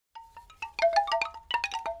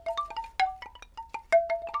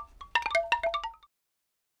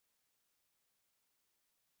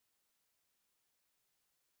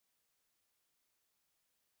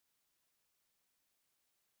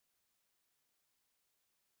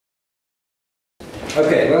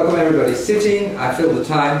Okay, welcome everybody. Sitting, I filled the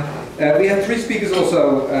time. We have 3 speakers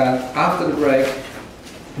also after the break.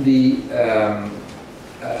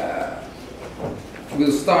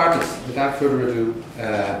 We'll start, without further ado,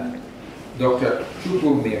 Dr.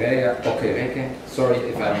 Chukwu Mireya Okereke. Sorry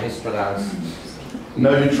if I mispronounced.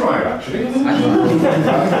 No, you tried actually.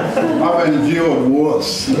 I've endured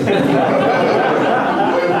worse.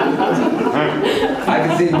 I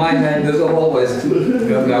can see my name doesn't always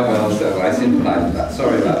go down well, so I sympathize with that.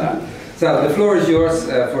 Sorry about that. So the floor is yours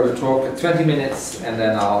for the talk. 20 minutes, and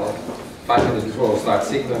then 5 minutes before we'll start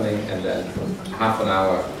signaling, and then half an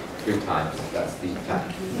hour 3 times. That's the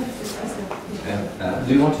time. And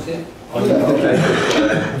do you want to sit?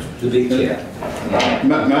 The big chair.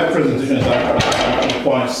 My presentation is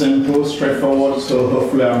quite simple, straightforward, so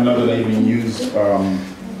hopefully I'm not going to even use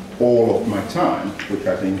all of my time, which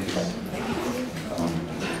I think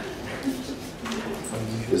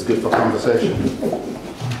is good for conversation.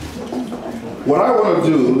 What I want to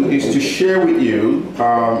do is to share with you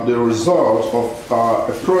the result of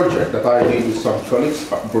a project that I did with some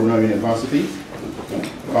colleagues at Brunel University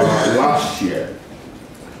last year,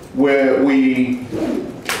 where we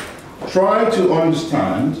try to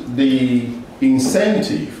understand the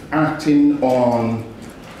incentive acting on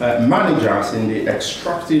managers in the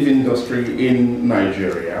extractive industry in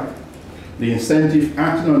Nigeria, the incentive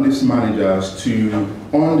acting on these managers to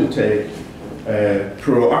undertake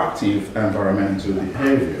proactive environmental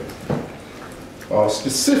behavior.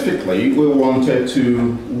 Specifically, we wanted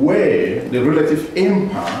to weigh the relative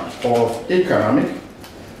impact of economic,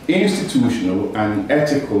 institutional, and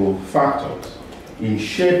ethical factors in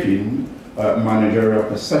shaping managerial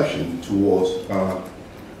perception towards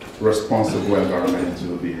responsible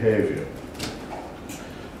environmental behavior.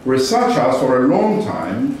 Researchers for a long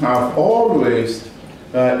time have always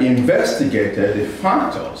investigated the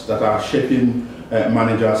factors that are shaping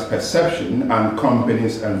managers' perception and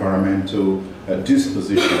companies' environmental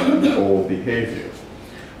disposition or behavior.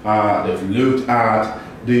 They've looked at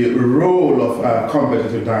the role of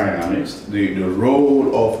competitive dynamics, the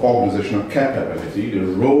role of organizational capability, the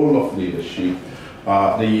role of leadership,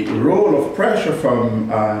 the role of pressure from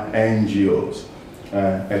NGOs,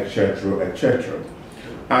 etc., etc.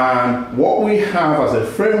 And what we have as a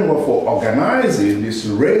framework for organizing this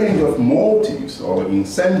range of motives or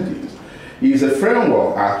incentives is a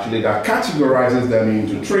framework actually that categorizes them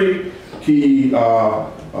into 3 key,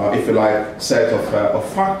 if you like, set of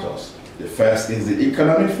factors. The first is the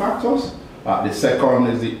economic factors, the second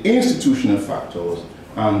is the institutional factors,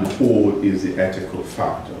 and the third is the ethical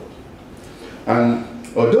factors. And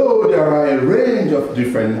although there are a range of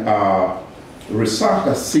different research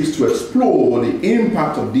that seeks to explore the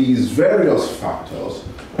impact of these various factors,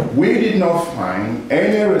 we did not find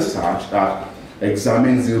any research that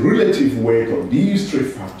examines the relative weight of these 3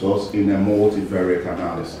 factors in a multivariate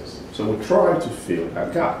analysis. So we try to fill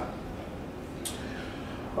that gap.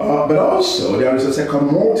 But also there is a second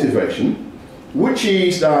motivation, which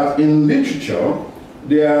is that in literature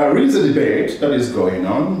there is a debate that is going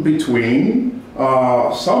on between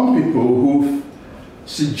some people who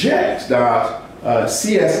suggest that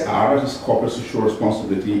CSR, that is corporate social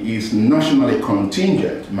responsibility, is nationally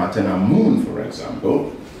contingent. Martina Moon, for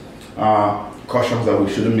example, cautions that we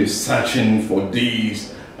shouldn't be searching for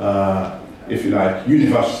these, if you like,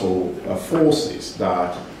 universal forces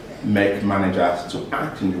that make managers to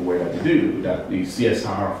act in the way that they do, that the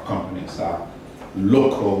CSR of companies are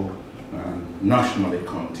local and nationally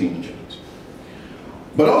contingent.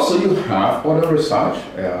 But also you have other research,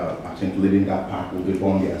 I think leading that part will be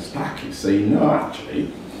Bondi and Starkey, saying no,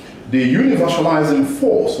 actually, the universalizing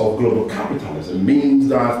force of global capitalism means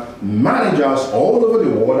that managers all over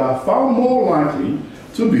the world are far more likely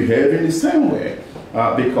to behave in the same way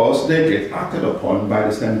because they get acted upon by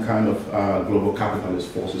the same kind of global capitalist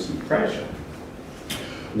forces and pressure.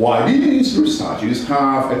 While these researchers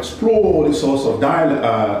have explored the source of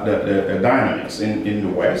the dynamics in the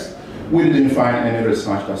West, we didn't find any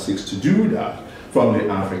research that seeks to do that from the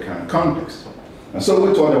African context. And so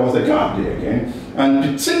we thought there was a gap there again, and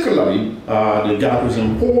particularly the gap is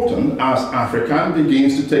important as Africa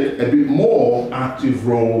begins to take a bit more active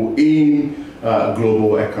role in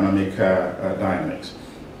global economic dynamics.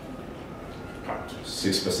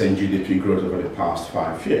 6% GDP growth over the past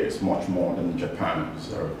 5 years, much more than Japan,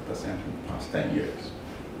 0% in the past 10 years.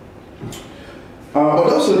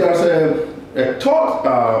 But also there's a third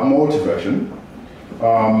motivation,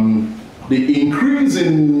 the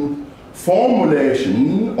increasing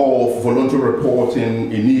formulation of voluntary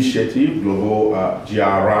reporting initiative, global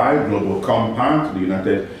GRI, Global Compact, the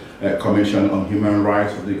United Commission on Human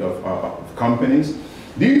Rights of companies,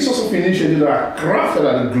 These sorts of initiatives are crafted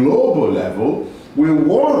at a global level. We're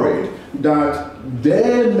worried that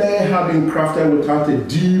they may have been crafted without a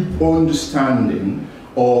deep understanding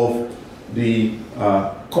of the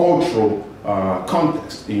cultural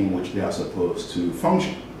context in which they are supposed to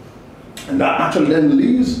function. And that actually then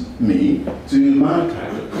leads me to my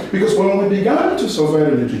title. Because when we began to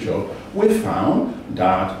survey the literature, we found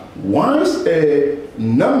that once a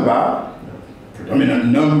predominant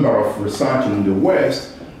number of research in the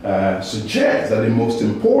West suggests that the most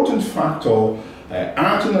important factor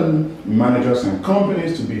asking managers and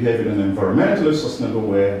companies to behave in an environmentally sustainable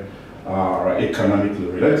way are economically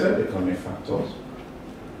related, economic factors.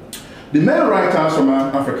 The main writers from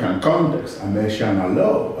an African context, Amesha and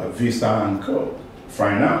Alo, Vista and Co.,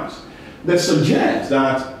 Fine Arts, they suggest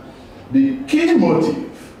that the key motive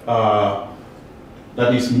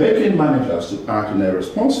that is making managers to act in a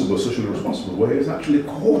responsible, socially responsible way is actually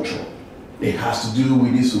cultural. It has to do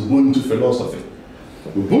with this Ubuntu philosophy.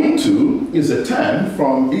 Ubuntu is a term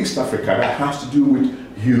from East Africa that has to do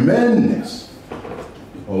with humaneness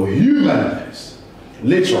or humanness.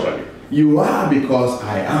 Literally, you are because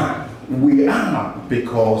I am. We are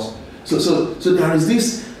because. So there is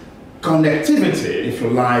this connectivity, if you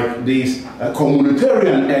like, this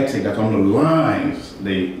communitarian ethic that underlines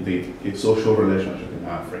the social relationship in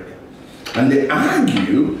Africa. And they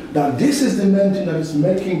argue that this is the main thing that is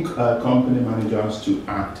making company managers to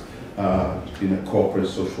act in a corporate,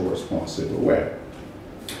 social, responsible way.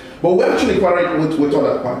 But we actually we thought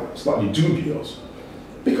that quite slightly dubious,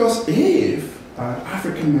 because if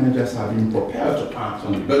African managers have been prepared to act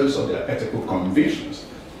on the basis of their ethical convictions,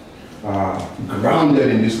 grounded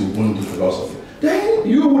in this Ubuntu philosophy, then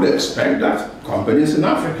you would expect that companies in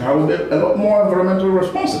Africa will be a lot more environmentally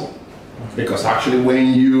responsible. Because actually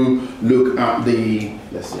when you look at the,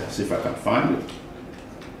 let's see if I can find it.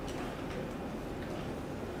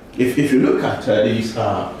 If you look at this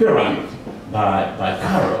pyramid by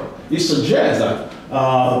Carroll, it suggests that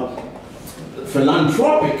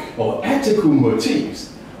philanthropic or ethical motives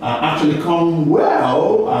actually come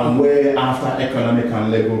well and way after economic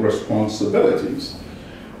and legal responsibilities.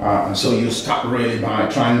 And so you start really by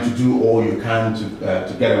trying to do all you can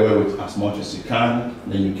to get away with as much as you can,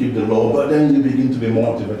 then you keep the law, but then you begin to be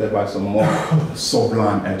motivated by some more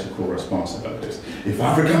sublime ethical responsibilities. If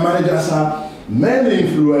African managers are mainly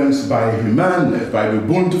influenced by humanity, by the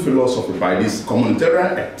Ubuntu philosophy, by this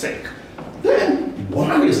communitarian ethic, then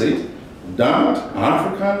why is it that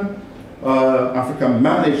African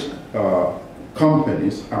managed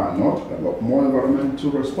companies are not a lot more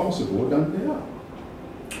environmentally responsible than they are?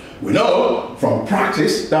 We know from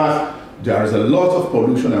practice that there is a lot of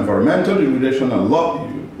pollution, environmental degradation, a lot,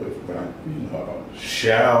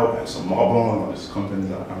 Shell and some Mobil and these companies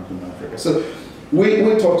that are out in Africa. So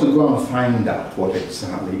we thought to go and find out what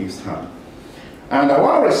exactly is happening. And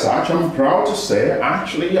our research, I'm proud to say,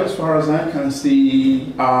 actually, as far as I can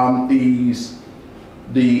see, is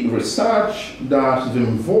the research that has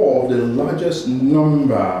involved the largest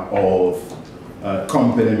number of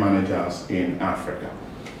company managers in Africa.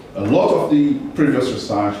 A lot of the previous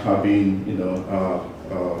research have been,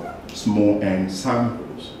 small end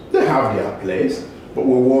samples. They have their place, but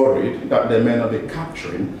we're worried that they may not be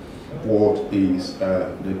capturing what is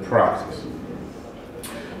the practice.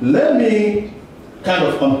 Let me kind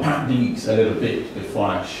of unpack these a little bit before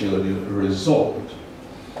I show you the result.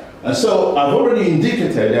 And so I've already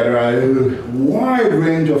indicated that there are a wide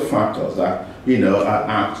range of factors that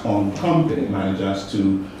act on company managers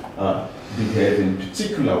to behave in a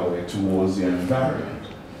particular way towards the environment.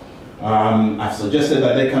 I've suggested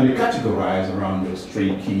that they can be categorized around those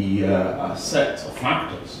three key sets of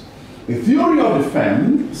factors. The theory of the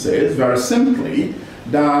firm says very simply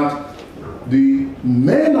that the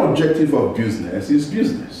main objective of business is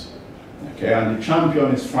business. Okay, and the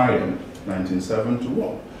champion is Frieden,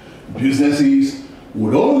 1971. Businesses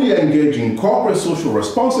would only engage in corporate social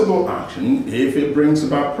responsible action if it brings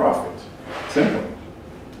about profit. Simple.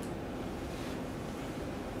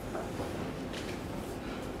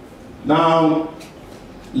 Now,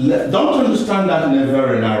 don't understand that in a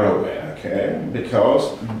very narrow way, okay?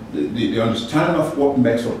 Because the understanding of what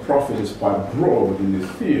makes a profit is quite broad within the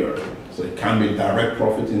theory. So it can be direct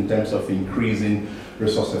profit in terms of increasing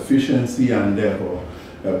resource efficiency and therefore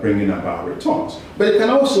bringing about returns. But it can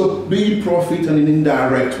also be profit in an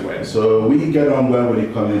indirect way. So we get on well with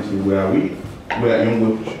the community in which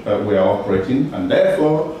we are operating, and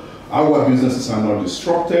therefore our businesses are not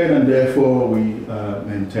disrupted, and therefore we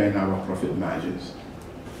maintain our profit margins.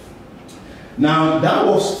 Now, that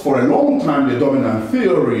was for a long time the dominant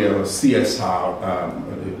theory of CSR,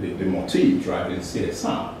 the motif driving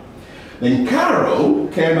CSR. Then Carroll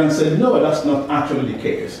came and said, no, that's not actually the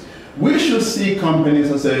case. We should see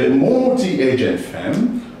companies as a multi-agent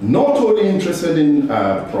firm, not only interested in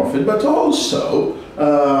profit, but also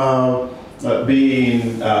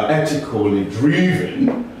being ethically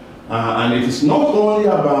driven. And it is not only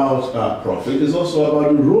about profit, it's also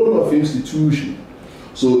about the role of institution.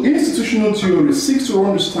 So institutional theory seeks to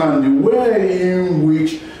understand the way in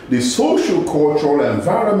which the social, cultural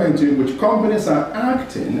environment in which companies are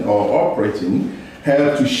acting or operating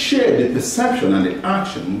help to shape the perception and the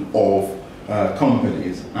action of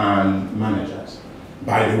companies and managers.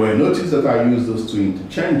 By the way, notice that I use those two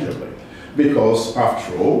interchangeably because,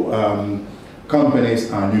 after all,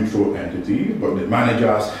 companies are neutral entities, but the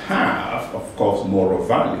managers have, of course, moral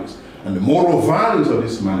values. And the moral values of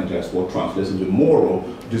these managers will translate into the moral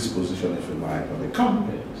disposition, if you like, of the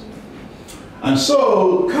companies. And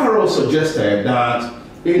so Carroll suggested that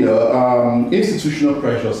institutional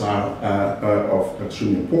pressures are of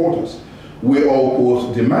extreme importance. We all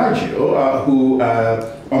quote DiMaggio, who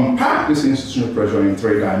unpacked this institutional pressure in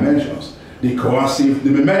 3 dimensions: the coercive,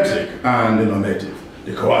 the mimetic, and the normative.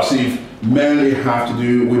 The coercive mainly have to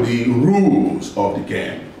do with the rules of the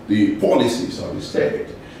game, the policies of the state.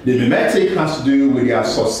 The mimetic has to do with the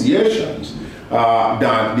associations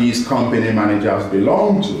that these company managers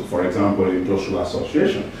belong to, for example, the industrial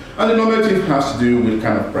association. And the normative has to do with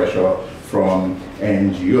kind of pressure from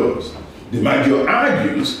NGOs. DiMaggio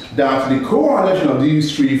argues that the coalition of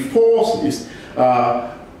these 3 forces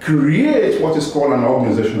create what is called an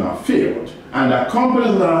organizational field, and that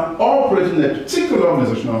companies that are operating in a particular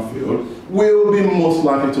organizational field will be most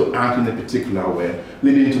likely to act in a particular way,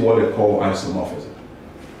 leading to what they call isomorphism.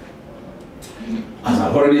 As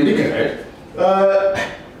I've already indicated,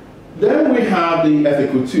 then we have the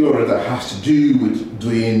ethical theory that has to do with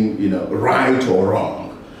doing, right or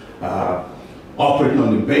wrong, operating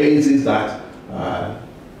on the basis that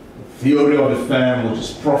theory of the firm, which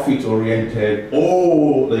is profit-oriented,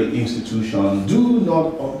 or the institution do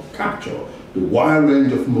not capture the wide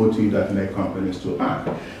range of motives that make companies to act.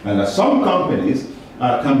 And that some companies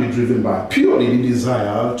can be driven by purely the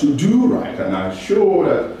desire to do right. And I'm sure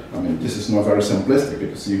that, this is not very simplistic,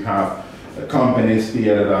 because you have companies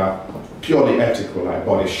here that are purely ethical, like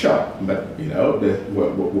Body Shop, but they are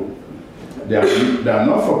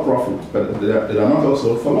not for profit, but they are not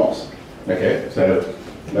also for loss. Okay, so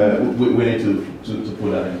we need to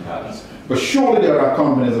put that in balance. But surely there are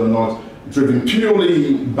companies that are not driven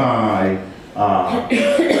purely by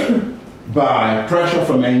pressure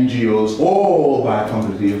from NGOs or by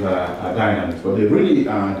competitive dynamics, but they really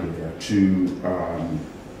are there to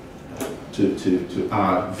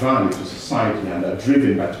add value to society, and are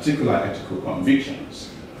driven by particular ethical convictions.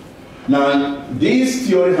 Now, this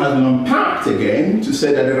theory has been unpacked again to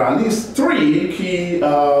say that there are at least 3 key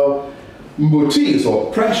motives or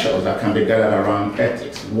pressures that can be gathered around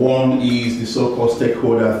ethics. One is the so-called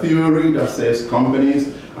stakeholder theory that says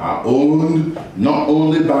companies are owned not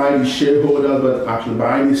only by the shareholders, but actually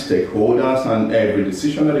by the stakeholders, and every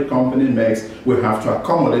decision that the company makes will have to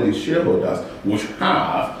accommodate the shareholders, which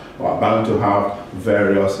have or are bound to have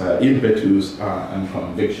various impetus and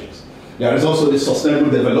convictions. There is also the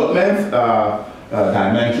sustainable development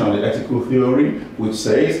dimension of the ethical theory, which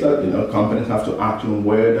says that companies have to act in a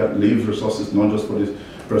way that leaves resources not just for this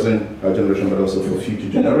present generation, but also for future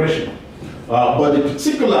generation. But the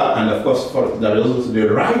particular, and of course, there is also the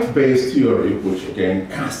right-based theory, which again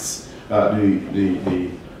casts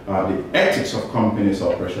the ethics of companies'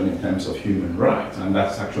 operation in terms of human rights, and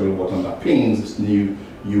that's actually what underpins this new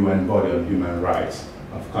UN body on human rights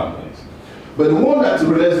of companies. But the one that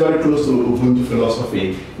relates very close to Ubuntu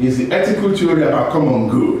philosophy is the ethical theory about common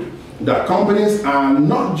good. That companies are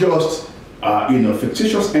not just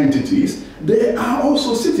fictitious entities, they are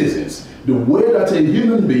also citizens. The way that a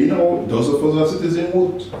human being, or those of us who are citizens,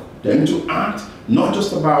 would tend to act, not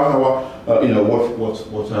just about our,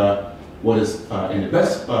 what is in the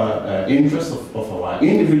best interest of our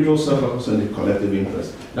individual self, but also in the collective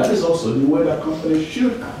interest. That is also the way that companies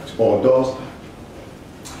should act, or does act.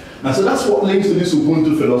 And so that's what links to this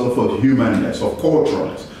Ubuntu philosophy of humanness, of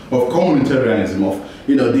culturalness, of communitarianism, of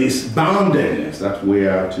this boundedness that we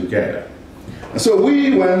are together. And so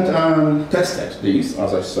we went and tested these,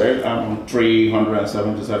 as I said, on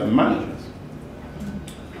 377 managers.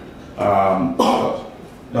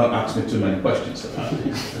 Don't ask me too many questions about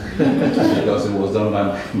this, because it was done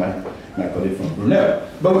by my colleague from Brunel.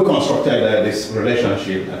 But we constructed this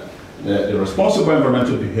relationship that the responsible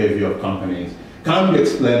environmental behavior of companies can be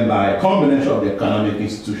explained by a combination of the economic,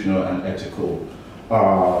 institutional, and ethical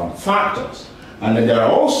factors. And then there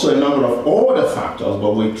are also a number of other factors,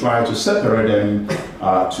 but we try to separate them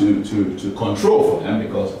to control for them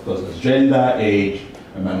because there's gender, age,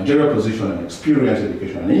 managerial position, and experience,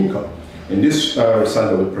 education, and income. In this research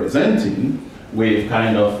that we're presenting, we've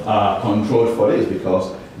kind of controlled for this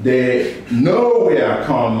because they nowhere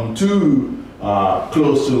come too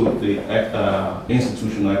close to the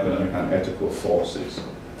institutional, economic, and ethical forces.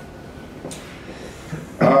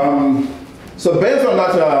 So based on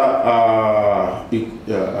that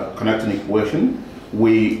connecting equation,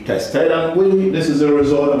 we tested, and this is the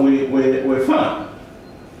result that we found.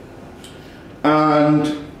 And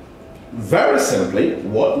very simply,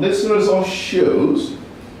 what this result shows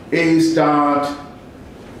is that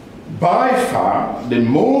by far the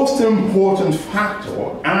most important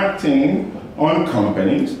factor acting on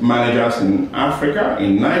companies, managers in Africa,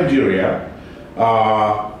 in Nigeria,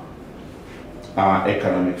 are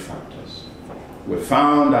economic factors. We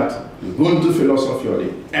found that the Ubuntu philosophy or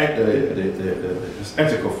the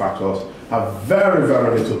ethical factors have very,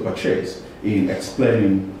 very little purchase in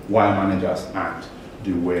explaining why managers act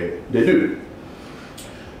the way they do.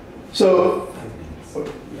 So,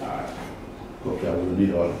 okay, I will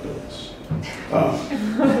need all of those.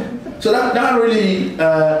 So that really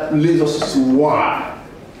leads us to why.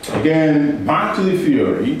 Again, back to the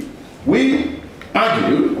theory, we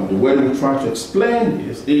argue, or the way we try to explain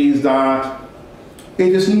this, is that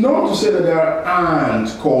it is not to say that there aren't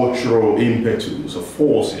cultural impetus or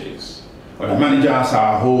forces, or that managers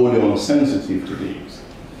are wholly unsensitive to these.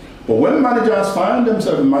 But when managers find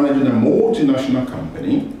themselves managing a multinational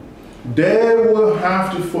company, they will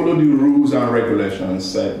have to follow the rules and regulations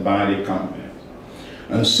set by the company.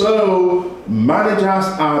 And so managers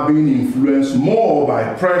are being influenced more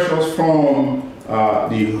by pressures from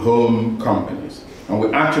the home companies. And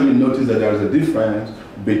we actually notice that there is a difference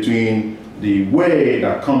between the way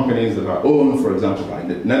that companies that are owned, for example, by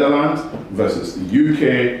the Netherlands versus the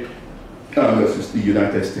UK versus the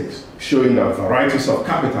United States, showing that varieties of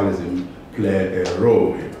capitalism play a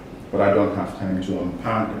role here. But I don't have time to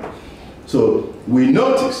unpack that. So we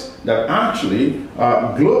notice that actually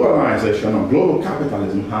globalization or global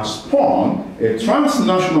capitalism has spawned a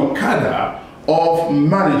transnational cadre of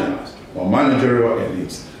managers or managerial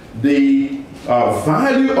elites, the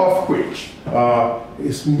value of which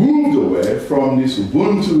is moved away from this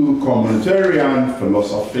Ubuntu communitarian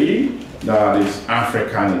philosophy that is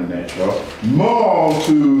African in nature, more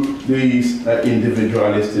to these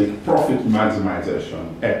individualistic profit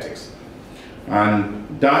maximization ethics. And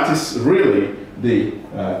that is really the,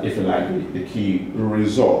 if you like, the key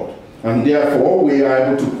result. And therefore, we are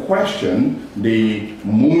able to question the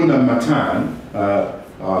Moon and Matan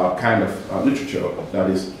kind of literature that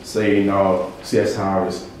is saying CSR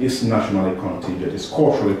is nationally contingent, is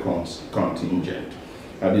culturally contingent.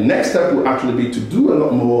 The next step will actually be to do a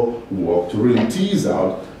lot more work to really tease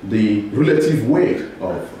out the relative weight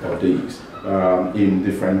of these in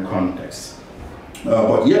different contexts.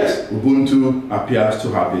 But yes, Ubuntu appears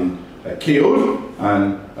to have been killed,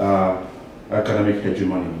 and economic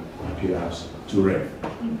hegemony appears to reign.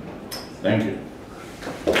 Thank you.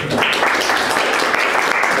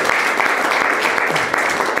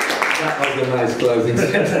 That was a nice closing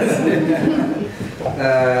sentence.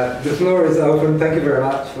 The floor is open. Thank you very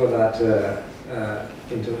much for that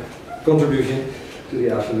contribution to the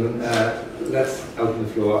afternoon. Let's open the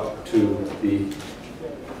floor to the...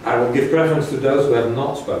 I will give preference to those who have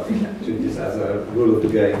not spoken to this as a rule of the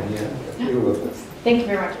game here. You go first. Thank you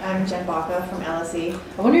very much. I'm Jen Baca from LSE.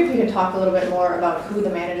 I wonder if you could talk a little bit more about who the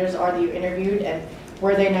managers are that you interviewed, and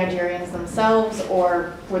were they Nigerians themselves,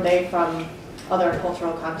 or were they from other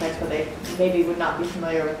cultural contexts where they maybe would not be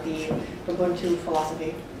familiar with the Ubuntu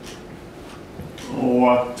philosophy? Oh,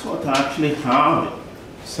 I thought I actually have it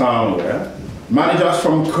somewhere. Managers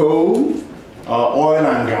from coal, oil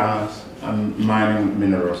and gas, and mining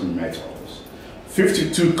minerals and metals.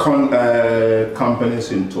 52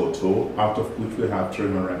 companies in total, out of which we have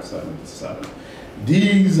 377.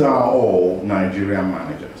 These are all Nigerian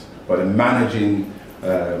managers, but they're managing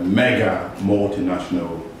mega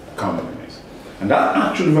multinational companies. And that's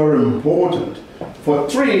actually very important for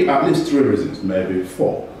at least three reasons, maybe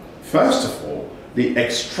four. First of all, the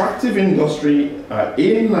extractive industry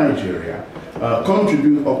in Nigeria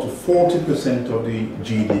contributes up to 40% of the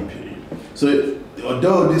GDP. So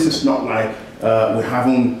although this is not like we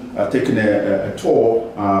haven't taken a tour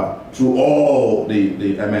through all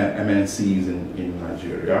the MNCs in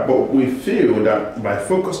Nigeria, but we feel that by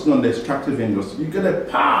focusing on the extractive industry, you get a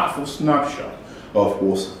powerful snapshot of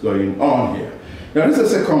what's going on here. Now, this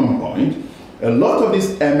is a second point. A lot of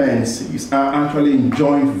these MNCs are actually in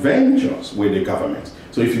joint ventures with the government.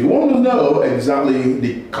 So if you want to know exactly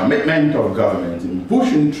the commitment of government in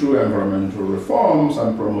pushing through environmental reforms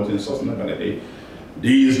and promoting sustainability,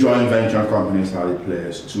 these joint venture companies are the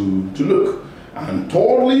place to look. And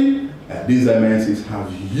thirdly, these MNCs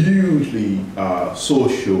have hugely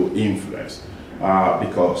social influence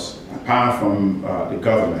because apart from the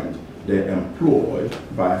government, they're employed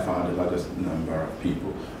by far the largest number of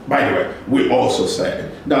people. By the way, we also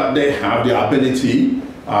said that they have the ability,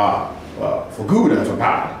 for good and for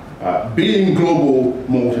bad, being global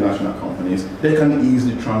multinational companies, they can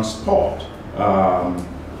easily transport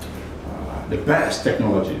the best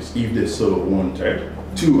technologies, if they so wanted,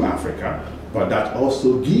 to Africa, but that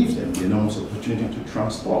also gives them the enormous opportunity to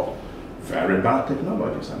transport very bad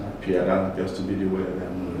technologies, and that appears to be the way they're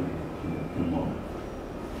moving in the moment.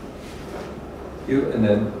 You, and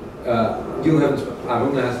then you haven't,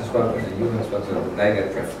 Aruna hasn't spoken, and you haven't spoken, I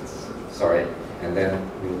get preference, sorry, and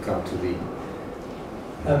then we'll come to the,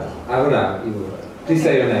 Aruna, please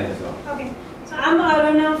say your name as well. Okay, so I'm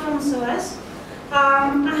Aruna from SOAS.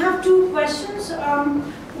 I have two questions.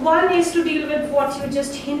 One is to deal with what you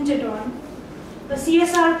just hinted on. The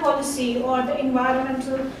CSR policy or the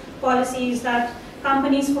environmental policies that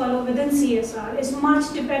companies follow within CSR is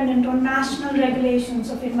much dependent on national regulations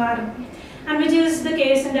of environment, and which is the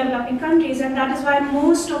case in developing countries, and that is why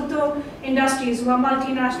most of the industries who are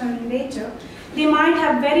multinational in nature, they might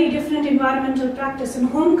have very different environmental practice in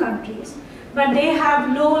home countries, but they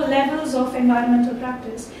have low levels of environmental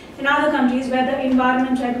practice in other countries where the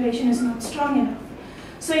environment regulation is not strong enough.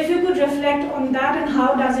 So if you could reflect on that, and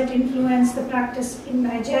how does it influence the practice in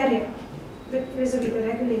Nigeria vis-a-vis the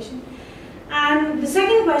regulation? And the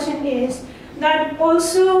second question is that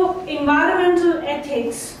also environmental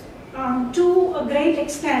ethics, to a great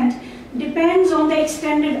extent, depends on the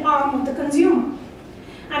extended arm of the consumer.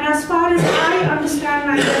 And as far as I understand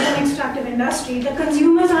Nigerian extractive industry, the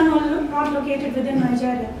consumers are not located within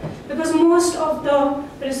Nigeria, because most of the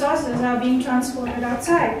resources are being transported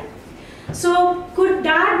outside. So could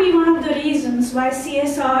that be one of the reasons why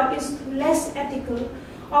CSR is less ethical,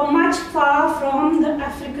 or much far from the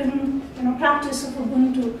African practice of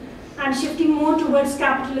Ubuntu, and shifting more towards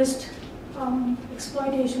capitalist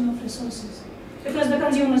exploitation of resources? Because the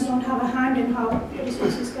consumers don't have a hand in how the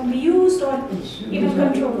resources can be used or even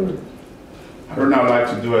controlled. I would now like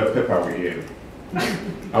to do a paper with you.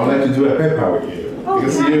 I would like to do a paper with you. Oh,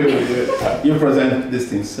 because you present this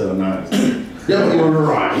thing so nice. Yeah, you're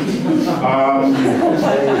right.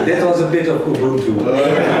 That was a bit of Ubuntu.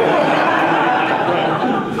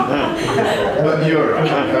 But you're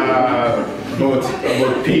right. Both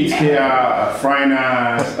Pete here,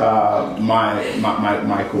 Frinas,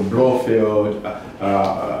 Michael Blofield,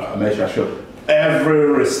 Mesha Show, every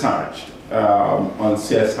research on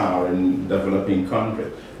CSR in developing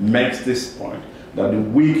countries makes this point, that the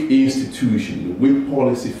weak institution, the weak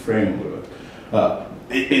policy framework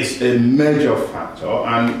is a major factor,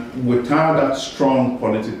 and without that strong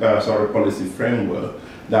policy framework,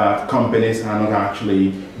 that companies are not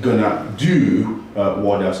actually gonna do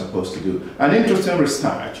what they're supposed to do. An interesting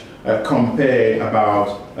research compared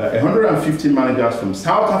about 150 managers from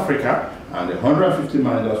South Africa and 150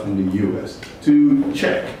 managers from the US to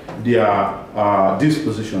check their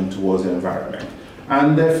disposition towards the environment.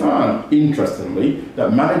 And they found, interestingly,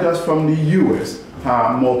 that managers from the US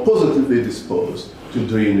are more positively disposed to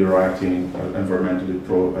doing the right thing, environmentally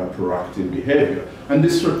proactive behavior. And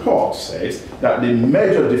this report says that the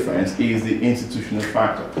major difference is the institutional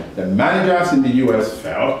factor. The managers in the US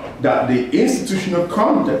felt that the institutional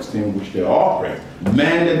context in which they operate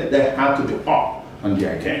meant that they had to be up on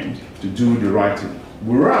their game to do the right thing.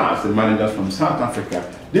 Whereas the managers from South Africa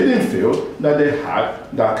didn't feel that they had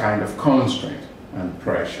that kind of constraint and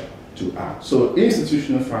pressure to act. So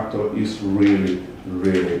institutional factor is really,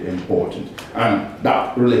 really important. And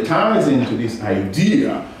that really ties into this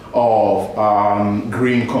idea of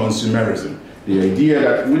green consumerism. The idea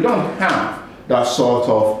that we don't have that sort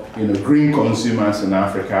of green consumers in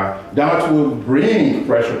Africa that will bring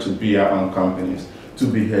pressure to bear on companies to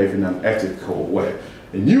behave in an ethical way.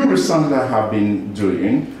 A new research that I have been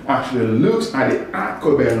doing actually looks at the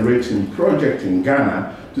Akoben rating project in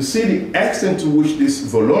Ghana to see the extent to which this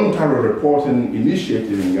voluntary reporting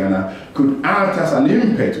initiative in Ghana could act as an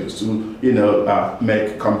impetus to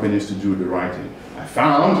make companies to do the right thing. I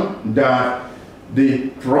found that the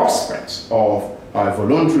prospects of a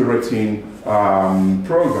voluntary rating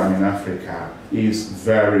program in Africa is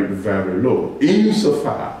very, very low,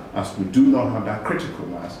 insofar as we do not have that critical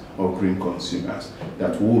mass of green consumers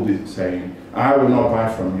that will be saying, I will not buy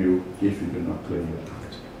from you if you do not clean your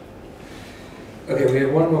act. Okay, we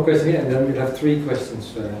have one more question here, and then we'll have 3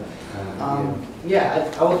 questions.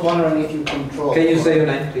 Yeah, I was wondering if you control. Can you say your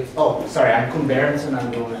name, please? Oh, sorry, I'm Kun Berenson,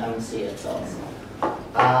 I'm doing MC at SOAS.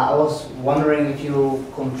 I was wondering if you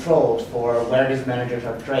controlled for where these managers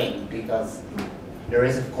are trained, because there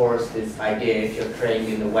is, of course, this idea if you're trained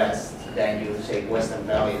in the West, then you take Western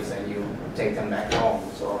values and you take them back home.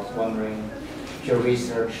 So I was wondering if your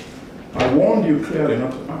research. I warned you clearly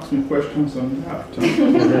not to ask me questions on that.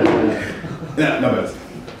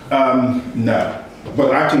 No.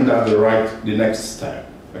 But I think that's the next step.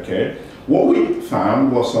 Okay. What we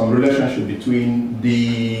found was some relationship between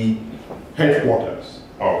the headquarters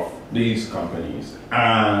of these companies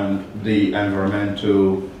and the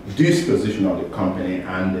environmental disposition of the company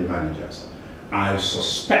and the managers. I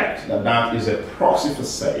suspect that that is a proxy for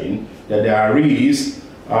saying that there is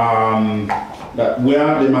that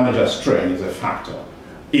where the managers train is a factor.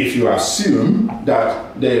 If you assume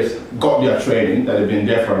that they've got their training, that they've been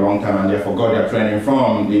there for a long time and therefore got their training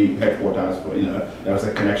from the headquarters, there's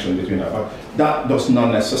a connection between that. But that does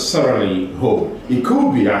not necessarily hold. It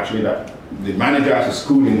could be actually that the managers are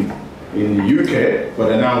schooled in the UK, but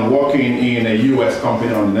they're now working in a US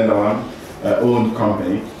company or Netherlands owned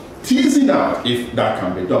company, teasing out, if that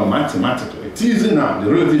can be done mathematically, teasing out the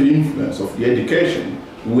relative influence of the education,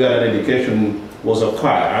 where the education was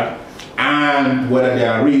acquired, and whether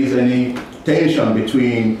there is any tension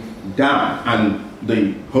between that and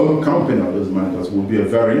the home company of those managers would be a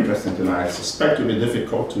very interesting thing. I suspect it will be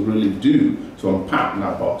difficult to really do, to unpack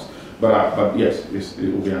that box. But yes,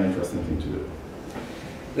 it will be an interesting thing to do.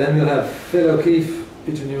 Then we'll have Phil O'Keefe,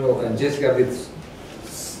 Peter Newell, and Jessica with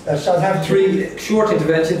South Africa. 3 short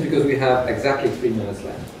interventions because we have exactly 3 minutes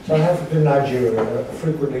left. South Africa and Nigeria are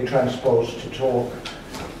frequently transposed to talk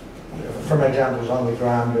from examples on the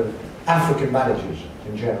ground of African managers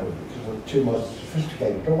in general, because they're too much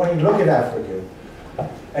sophisticated. But when you look at Africa,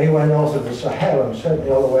 anywhere north of the Sahel and certainly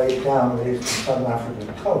all the way down the eastern southern African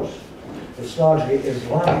coast, it's largely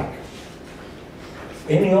Islamic.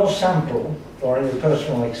 In your sample, or in your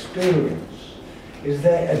personal experience, is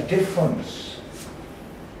there a difference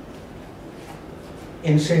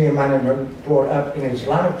in senior management brought up in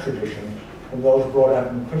Islamic tradition from those brought up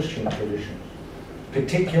in Christian traditions,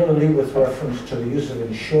 particularly with reference to the use of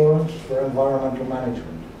insurance for environmental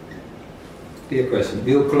management? Clear question.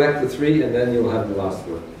 We'll collect the 3 and then you'll have the last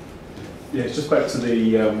word. Yeah, it's just back to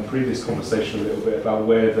the previous conversation a little bit about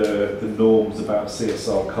where the norms about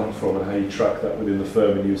CSR come from and how you track that within the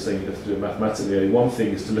firm, and you were saying you have to do it mathematically. One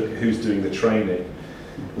thing is to look at who's doing the training.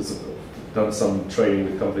 I've done some training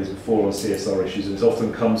with companies before on CSR issues, and it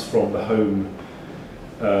often comes from the home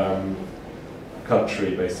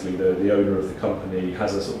country. Basically, the owner of the company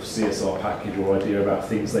has a sort of CSR package or idea about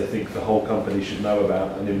things they think the whole company should know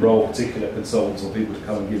about, and enrol particular consultants or people to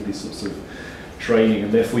come and give these sorts of training,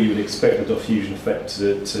 and therefore you would expect the diffusion effect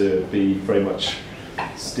to be very much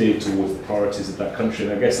steered towards the priorities of that country.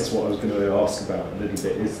 And I guess that's what I was going to ask about a little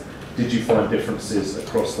bit, is did you find differences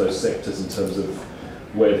across those sectors in terms of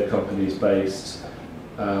where the company is based?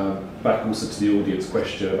 Back also to the audience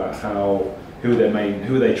question about who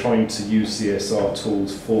are they trying to use CSR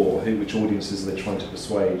tools for? Which audiences are they trying to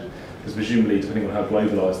persuade? Because presumably, depending on how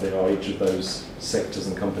globalised they are, each of those sectors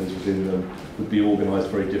and companies within them would be organised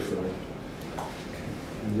very differently.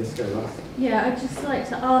 Yeah, I'd just like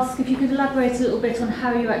to ask if you could elaborate a little bit on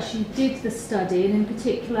how you actually did the study, and in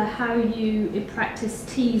particular how you, in practice,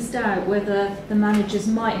 teased out whether the managers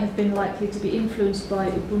might have been likely to be influenced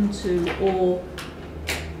by Ubuntu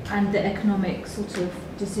and the economic sort of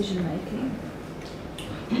decision making.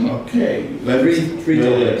 Okay,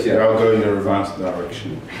 I'll go in the reverse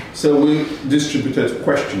direction. So we distributed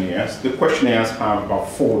questionnaires. The questionnaires have about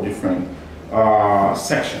 4 different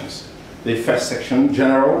sections. The first section,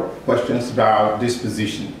 general questions about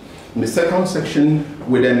disposition. In the second section,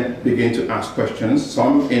 we then begin to ask questions,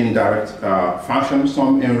 some in direct fashion,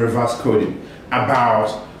 some in reverse coding,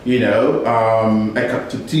 about,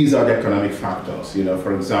 to tease out economic factors.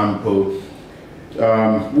 For example,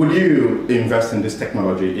 would you invest in this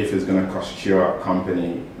technology if it's going to cost your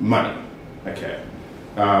company money? Okay.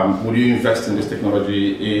 Would you invest in this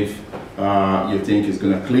technology if you think it's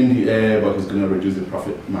going to clean the air but it's going to reduce the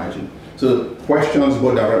profit margin? So questions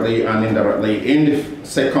both directly and indirectly in the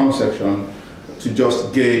second section to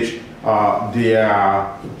just gauge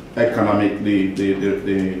their economic,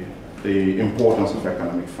 the importance of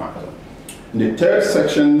economic factor. In the third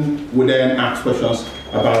section, we then ask questions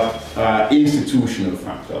about institutional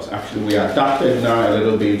factors. Actually, we adapted now a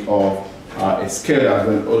little bit of a scale that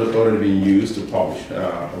has already been used to publish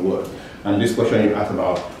a work. And this question you asked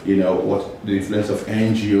about, what the influence of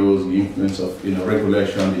NGOs, the influence of,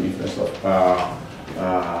 regulation, the influence of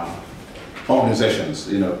organizations,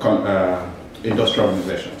 industrial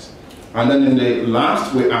organizations. And then in the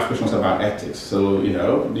last, we asked questions about ethics. So,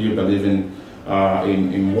 do you believe in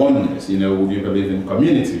oneness? Would you believe in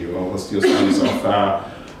community, or what's your sense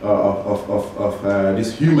of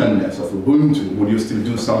this humanness of Ubuntu? Would you still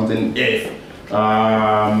do something if?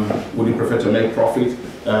 Would you prefer to make profit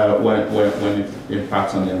when it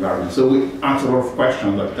impacts on the environment? So we answer a lot of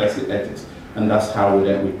questions that test the ethics, and that's how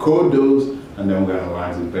we code those, and then we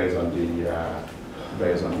analyze it based on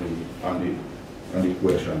the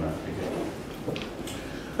equation.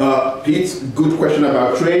 Pete's good question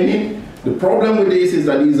about training. The problem with this is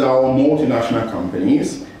that these are multinational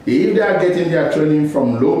companies. If they are getting their training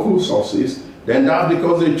from local sources, then that's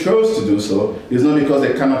because they chose to do so. It's not because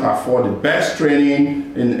they cannot afford the best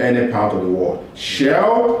training in any part of the world.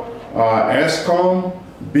 Shell, Eskom,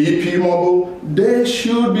 BP Mobile, they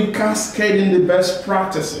should be cascading the best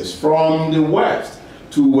practices from the West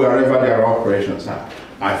to wherever their operations are.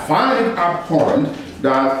 I find it abhorrent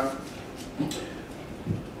that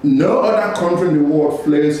no other country in the world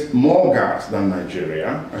flares more gas than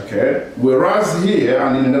Nigeria, okay? Whereas here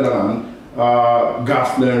and in the Netherlands,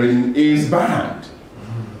 gas flaring is banned.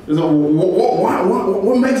 So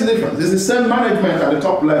what makes the difference? It's the same management at the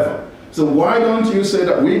top level. So why don't you say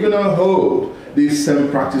that we're going to hold this same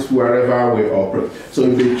practice wherever we operate? So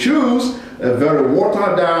if they choose a very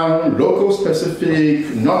watered down, local specific,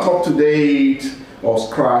 not up to date or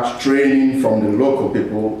scratch training from the local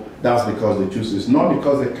people, that's because they choose this, not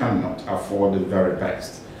because they cannot afford the very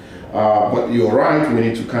best. But you're right, we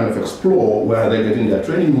need to kind of explore where they're getting their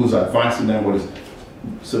training, who's advising them, what is.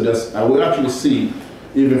 So I will actually see,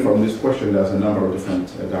 even from this question, there's a number of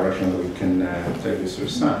different directions that we can take this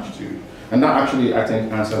research to. And that actually, I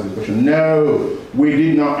think, answers the question. No, we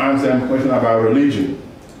did not answer the question about religion.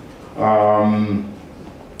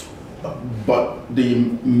 But the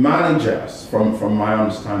managers, from my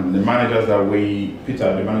understanding, the managers that we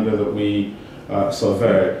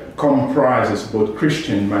survey comprises both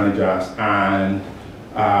Christian managers and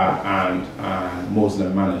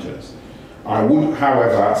Muslim managers. I would,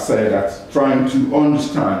 however, say that trying to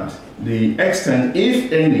understand the extent,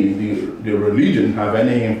 if any, the religion have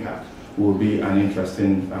any impact will be an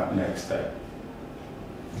interesting next step.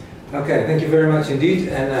 Okay, thank you very much indeed,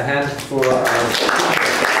 and a hand for our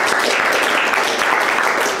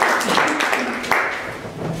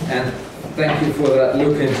and thank you for that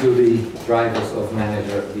look into the drivers of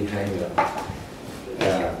manager behavior.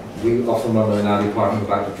 We often wonder in our department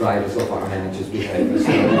about the drivers of our managers' behavior,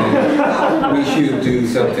 so we should do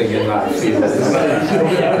something in that field.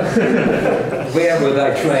 Where would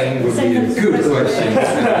I train would be a good question.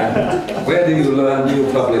 Where do you learn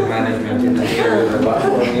new public management in this area about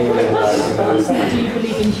Do you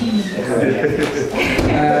believe in human?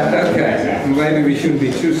 Okay, maybe we shouldn't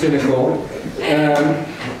be too cynical.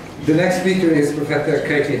 The next speaker is Professor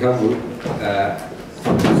Katie Humble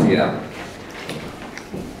from UCL.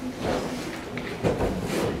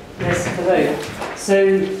 Yes, hello. So,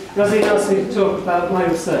 Rosine asked me to talk about my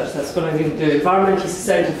research. That's what I'm going to do. Environmentally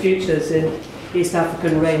sustainable futures in East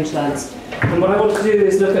African rangelands. And what I want to do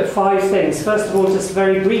is look at 5 things. First of all, just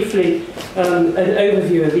very briefly, an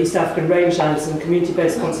overview of East African rangelands and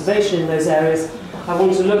community-based conservation in those areas. I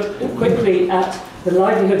want to look quickly at the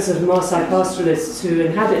livelihoods of Maasai pastoralists who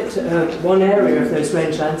inhabit one area of those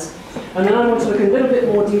rangelands. And then I want to look in a little bit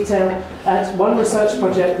more detail at one research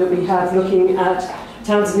project that we have looking at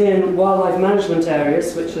Tanzanian wildlife management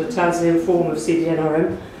areas, which are the Tanzanian form of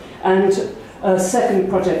CDNRM, and a second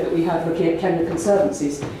project that we have looking at Kenya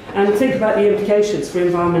conservancies, and think about the implications for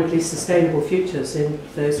environmentally sustainable futures in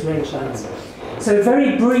those rangelands. So a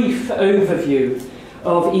very brief overview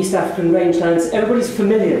of East African rangelands. Everybody's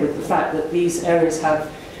familiar with the fact that these areas have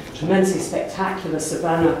tremendously spectacular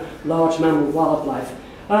savanna, large mammal wildlife.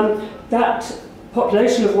 That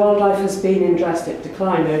population of wildlife has been in drastic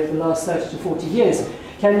decline over the last 30 to 40 years.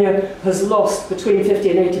 Kenya has lost between 50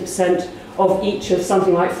 and 80% of each of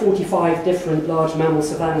something like 45 different large mammal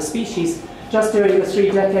savanna species. Just during the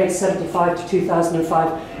 3 decades, 75 to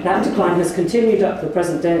 2005, that decline has continued up to the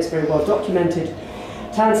present day. It's very well documented.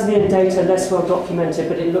 Tanzanian data less well documented,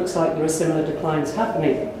 but it looks like there are similar declines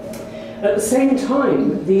happening. At the same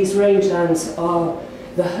time, these rangelands are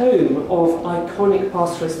the home of iconic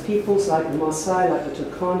pastoralist peoples like the Maasai, like the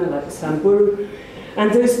Turkana, like the Samburu,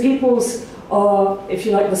 and those peoples are, if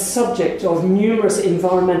you like, the subject of numerous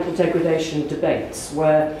environmental degradation debates,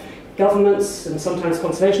 where governments and sometimes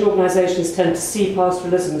conservation organisations tend to see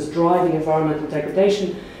pastoralism as driving environmental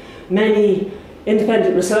degradation. Many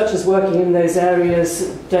Independent researchers working in those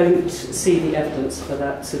areas don't see the evidence for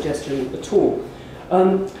that suggestion at all.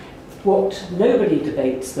 What nobody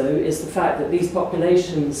debates, though, is the fact that these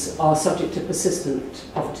populations are subject to persistent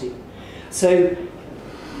poverty. So,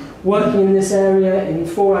 working in this area in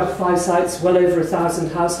 4 out of 5 sites, well over 1,000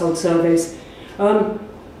 household surveys,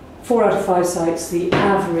 4 out of 5 sites, the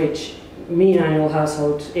average mean annual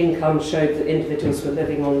household income showed that individuals were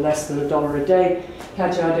living on less than $1 a day.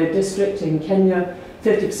 Kajiado district in Kenya,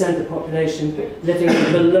 50% of the population living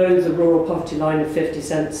below the rural poverty line of 50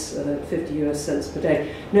 US cents per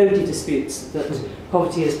day. Nobody disputes that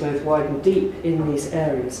poverty is both wide and deep in these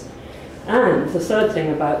areas. And the third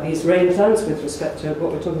thing about these rangelands, with respect to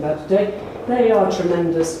what we're talking about today, they are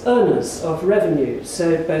tremendous earners of revenue.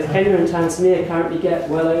 So both Kenya and Tanzania currently get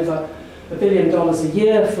well over $1 billion a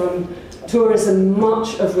year from tourism,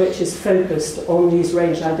 much of which is focused on these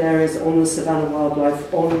rangeland areas, on the savanna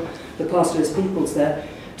wildlife, on the pastoralist peoples there.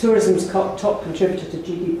 Tourism's top contributor to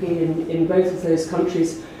GDP in both of those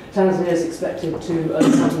countries. Tanzania is expected to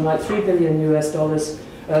earn something like $3 billion US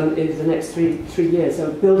over the next three years,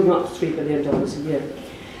 so building up to $3 billion a year.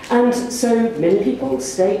 And so many people,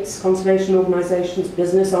 states, conservation organisations,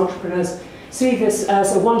 business entrepreneurs, see this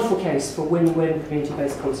as a wonderful case for win-win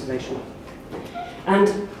community-based conservation.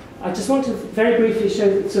 And I just want to very briefly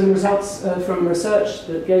show some results from research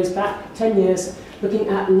that goes back 10 years, looking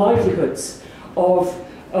at livelihoods of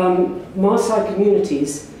Maasai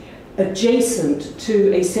communities adjacent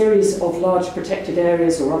to a series of large protected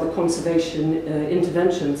areas or other conservation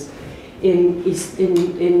interventions in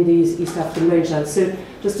these East African rangelands. So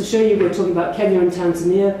just to show you, we're talking about Kenya and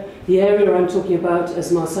Tanzania. The area I'm talking about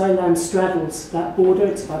as Maasai land straddles that border.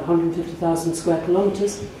 It's about 150,000 square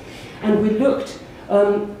kilometres. And we looked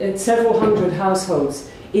at several hundred households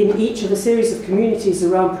in each of a series of communities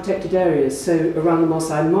around protected areas. So around the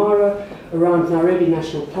Masai Mara, around Nairobi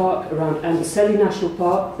National Park, around Amboseli National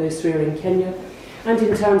Park, those three are in Kenya, and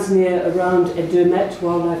in Tanzania around Edumet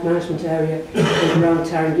Wildlife Management Area and around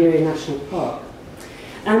Tarangire National Park.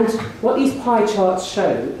 And what these pie charts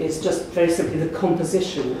show is just very simply the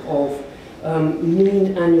composition of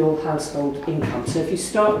mean annual household income. So if you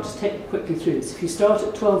start, just take quickly through this, if you start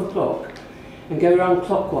at 12 o'clock and go around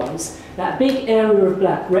clockwise, that big area of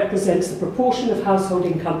black represents the proportion of household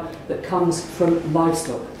income that comes from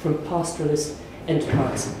livestock, from pastoralist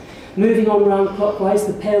enterprise. Moving on around clockwise,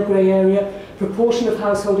 the pale grey area, proportion of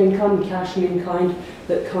household income, cash and in kind,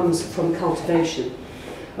 that comes from cultivation.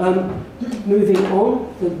 Moving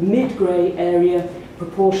on, the mid-grey area,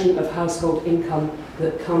 proportion of household income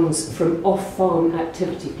that comes from off-farm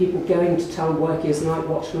activity, people going to town working as night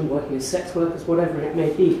watchmen, working as sex workers, whatever it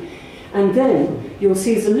may be. And then you'll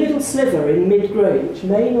see there's a little sliver in mid-grey, which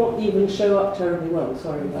may not even show up terribly well.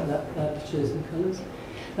 Sorry about that chosen colours.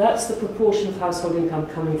 That's the proportion of household income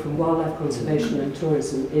coming from wildlife conservation and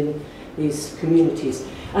tourism in these communities.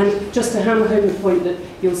 And just to hammer home the point that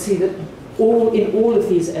you'll see that in all of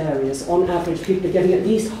these areas, on average, people are getting at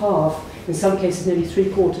least half, in some cases nearly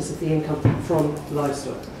 3/4 of the income from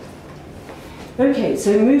livestock. Okay,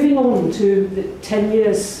 so moving on to the 10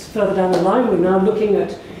 years further down the line, we're now looking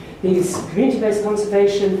at these community-based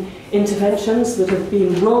conservation interventions that have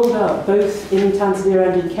been rolled out both in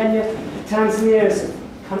Tanzania and in Kenya. Tanzania is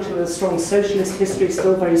a country with a strong socialist history,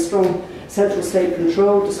 still very strong central state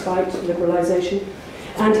control despite liberalisation.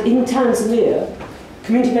 And in Tanzania,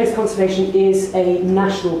 community-based conservation is a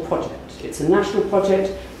national project. It's a national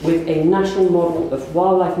project with a national model of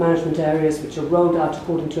wildlife management areas which are rolled out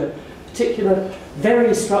according to a particular,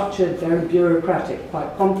 very structured, very bureaucratic,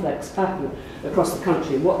 quite complex pattern across the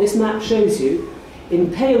country. What this map shows you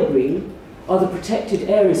in pale green are the protected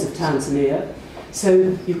areas of Tanzania.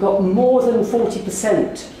 So you've got more than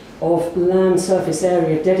 40% of land surface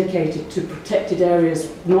area dedicated to protected areas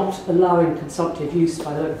not allowing consumptive use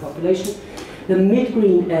by the local population. The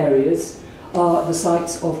mid-green areas are the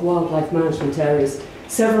sites of wildlife management areas,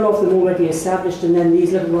 several of them already established, and then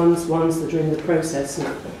these little ones that are in the process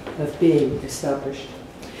of being established.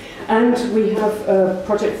 And we have a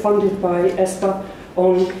project funded by ESPA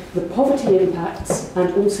on the poverty impacts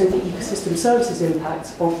and also the ecosystem services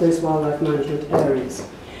impacts of those wildlife management areas.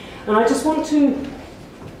 And I just want to,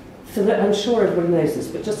 I'm sure everybody knows this,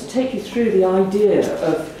 but just to take you through the idea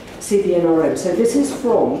of CBNRM. So this is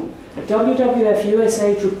from a WWF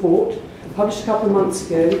USAID report published a couple of months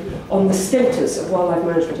ago on the status of wildlife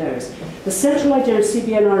management areas. The central idea of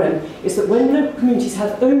CBNRM is that when local communities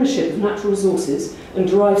have ownership of natural resources and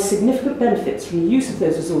derive significant benefits from the use of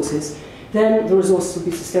those resources, then the resources will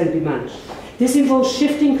be sustainably managed. This involves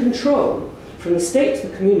shifting control from the state to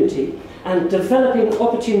the community and developing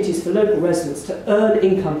opportunities for local residents to earn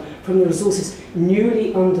income from the resources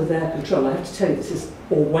newly under their control. I have to tell you, this is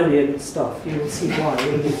Orwellian stuff. You will see why.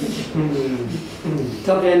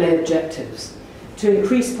 WMA objectives: to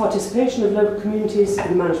increase participation of local communities in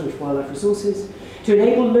the management of wildlife resources, to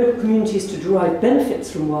enable local communities to derive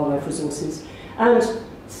benefits from wildlife resources, and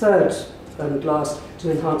third and last,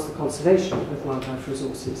 to enhance the conservation of wildlife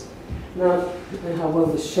resources. Now, I don't know how well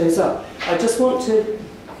this shows up. I just want to,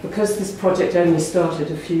 because this project only started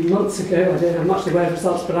a few months ago, I don't have much in the way of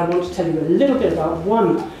results, but I want to tell you a little bit about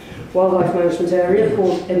one wildlife management area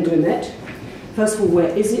called Endomet. First of all, where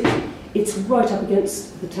is it? It's right up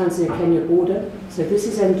against the Tanzania-Kenya border. So this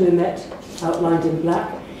is Endomet, outlined in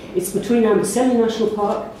black. It's between Amboseli National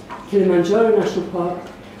Park, Kilimanjaro National Park,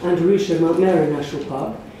 and Arusha Mount Mary National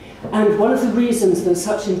Park. And one of the reasons there's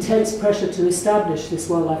such intense pressure to establish this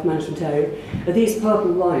wildlife management area are these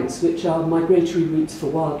purple lines, which are migratory routes for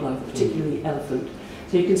wildlife, particularly elephant.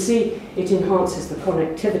 So you can see it enhances the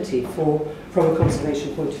connectivity from a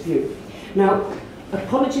conservation point of view. Now,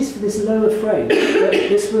 apologies for this lower frame, but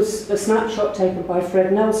this was a snapshot taken by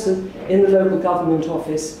Fred Nelson in the local government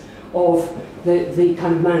office of the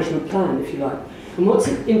kind of management plan, if you like. And what's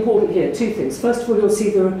important here, two things. First of all, you'll see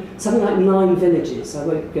there are something like 9 villages. I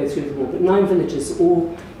won't go through them all, but 9 villages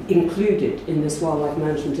all included in this wildlife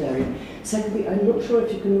management area. Secondly, I'm not sure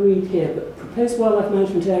if you can read here, but proposed wildlife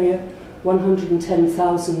management area,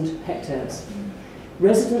 110,000 hectares.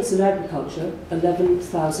 Residents and agriculture,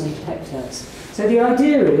 11,000 hectares. So the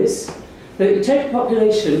idea is that you take a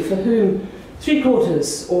population for whom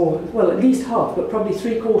 3/4, or, well, at least half, but probably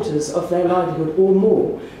 3/4 of their livelihood or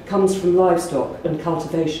more comes from livestock and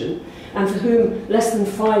cultivation, and for whom less than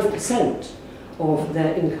 5% of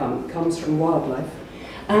their income comes from wildlife,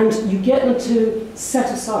 and you get them to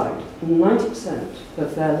set aside 90%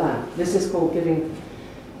 of their land. This is called giving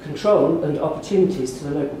control and opportunities to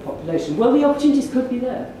the local population. Well, the opportunities could be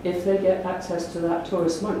there if they get access to that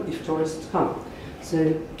tourist money, if tourists come.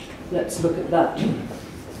 So let's look at that.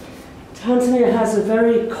 Tanzania has a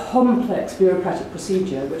very complex bureaucratic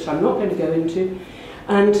procedure, which I'm not going to go into,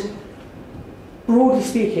 and broadly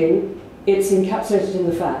speaking, it's encapsulated in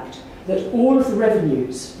the fact that all of the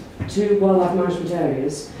revenues to wildlife management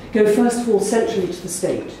areas go first of all centrally to the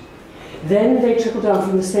state. Then they trickle down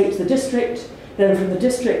from the state to the district, then from the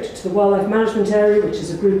district to the wildlife management area, which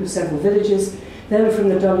is a group of several villages, then from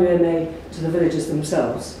the WMA to the villages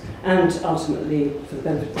themselves, and ultimately for the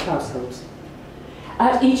benefit of the households.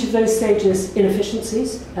 At each of those stages,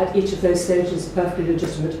 inefficiencies. At each of those stages, perfectly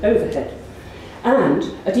legitimate overhead. And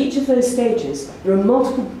at each of those stages, there are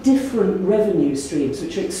multiple different revenue streams,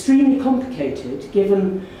 which are extremely complicated,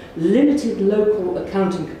 given limited local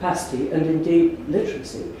accounting capacity and indeed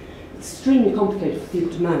literacy. Extremely complicated for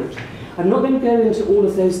people to manage. I'm not going to go into all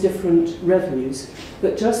of those different revenues,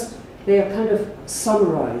 but just they are kind of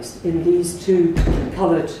summarised in these 2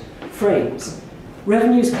 coloured frames.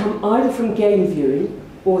 Revenues come either from game viewing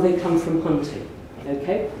or they come from hunting,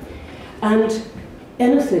 okay? And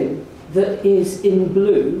anything that is in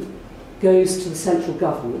blue goes to the central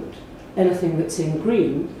government. Anything that's in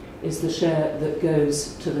green is the share that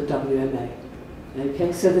goes to the WMA,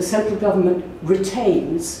 okay? So the central government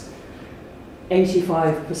retains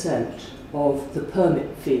 85% of the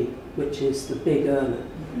permit fee, which is the big earner.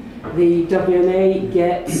 The WMA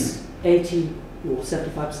gets 75%,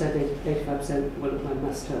 85%, well, my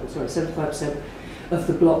maths terrible, sorry, 75% of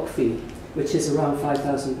the block fee, which is around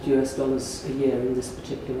 $5,000 a year in this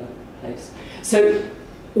particular place. So,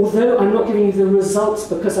 although I'm not giving you the results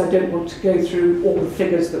because I don't want to go through all the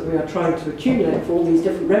figures that we are trying to accumulate for all these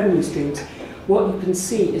different revenue streams, what you can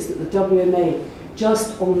see is that the WMA,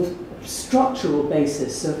 just on the structural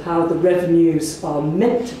basis of how the revenues are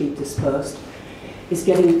meant to be dispersed, is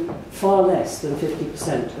getting far less than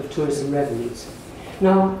 50% of tourism revenues.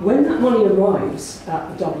 Now, when that money arrives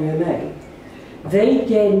at the WMA, they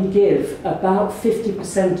then give about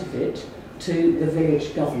 50% of it to the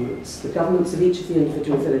village governments, the governments of each of the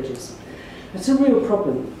individual villages. That's a real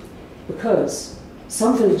problem, because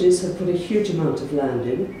some villages have put a huge amount of land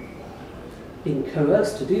in, been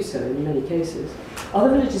coerced to do so in many cases.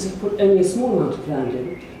 Other villages have put only a small amount of land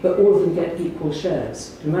in, but all of them get equal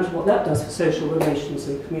shares. No matter what that does for social relations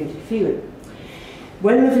and community feeling.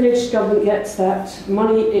 When the village government gets that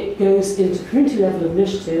money, it goes into community level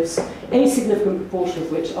initiatives, a significant proportion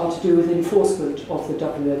of which are to do with enforcement of the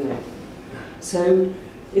WMA. So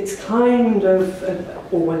it's kind of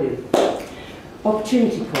Orwellian.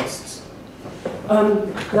 Opportunity costs.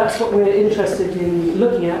 That's what we're interested in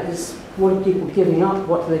looking at, is what are people giving up,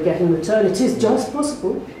 what do they get in return. It is just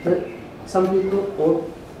possible that some people, or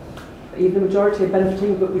even the majority, are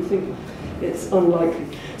benefiting, but we think it's unlikely.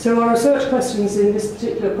 So our research questions in this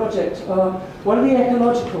particular project are, what are the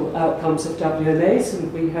ecological outcomes of WMAs?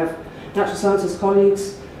 And we have natural sciences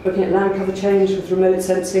colleagues looking at land cover change with remote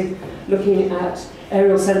sensing, looking at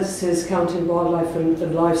aerial censuses counting wildlife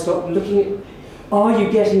and livestock, looking at, are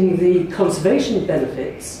you getting the conservation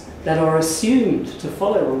benefits that are assumed to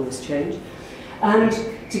follow on this change? And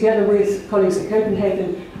together with colleagues at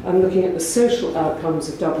Copenhagen, I'm looking at the social outcomes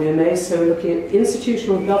of WMA, so we're looking at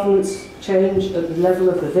institutional governance change at the level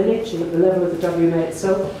of the village and at the level of the WMA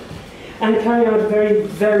itself, and carrying out a very,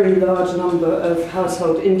 very large number of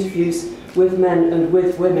household interviews with men and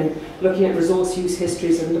with women, looking at resource use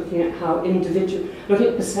histories and looking at how looking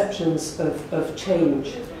at perceptions of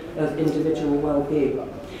change of individual well-being.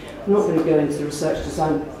 I'm not going to go into the research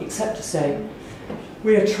design except to say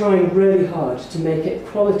we are trying really hard to make it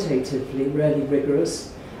qualitatively really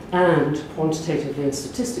rigorous and quantitatively and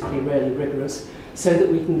statistically really rigorous, so that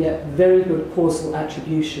we can get very good causal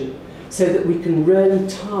attribution, so that we can really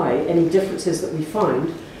tie any differences that we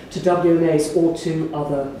find to WMAs or to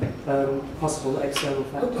other possible external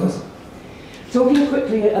factors. Talking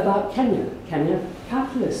quickly about Kenya. Kenya,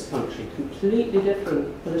 capitalist country, completely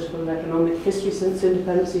different political and economic history since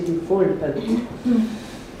independence, even before independence.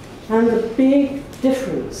 And the big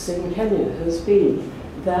difference in Kenya has been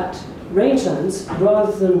that rangelands,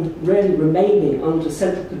 rather than really remaining under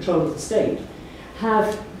central control of the state,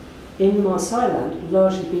 have, in Maasai land,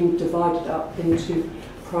 largely been divided up into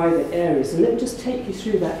private areas. And let me just take you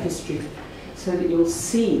through that history so that you'll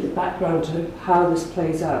see the background to how this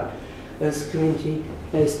plays out as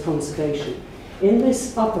community-based conservation. In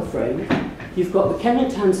this upper frame, you've got the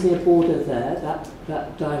Kenya-Tanzania border there,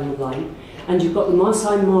 that diagonal line, and you've got the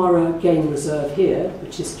Masai Mara Game Reserve here,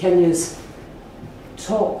 which is Kenya's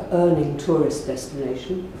top earning tourist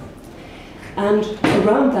destination. And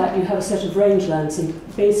around that you have a set of rangelands,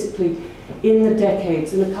 and basically in the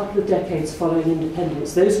decades, in a couple of decades following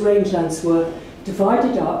independence, those rangelands were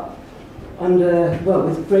divided up under, well,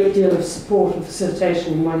 with a great deal of support and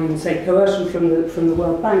facilitation, you might even say coercion from the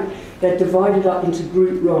World Bank. They're divided up into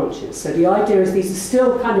group ranches. So the idea is these are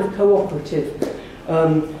still kind of cooperative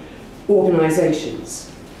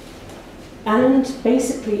organisations. And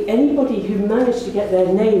basically anybody who managed to get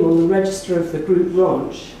their name on the register of the group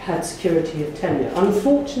ranch had security of tenure.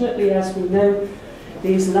 Unfortunately, as we know,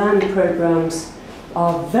 these land programmes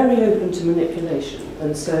are very open to manipulation,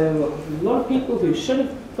 and so a lot of people who should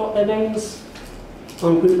have got their names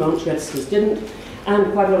on group ranch registers didn't,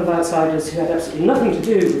 and quite a lot of outsiders who had absolutely nothing to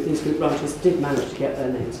do with these group ranches did manage to get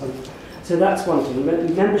their names on. So that's one thing.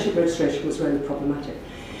 Membership registration was really problematic.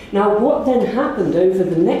 Now, what then happened over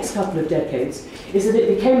the next couple of decades is that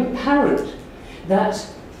it became apparent that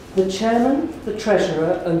the chairman, the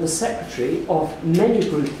treasurer, and the secretary of many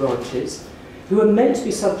group branches, who were meant to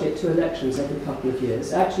be subject to elections every couple of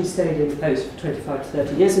years, actually stayed in post for 25 to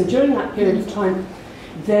 30 years. And during that period of time,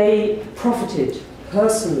 they profited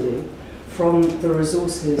personally from the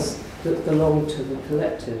resources that belonged to the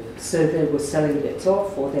collective. So they were selling bits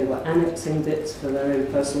off, or they were annexing bits for their own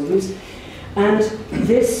personal use. And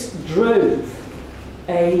this drove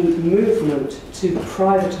a movement to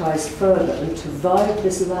privatise further and to divide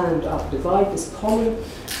this land up, divide this common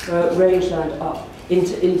rangeland up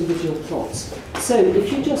into individual plots. So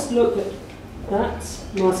if you just look at that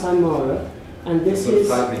Masai Mara, and this is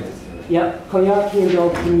 5 minutes. Yeah, Koyaki and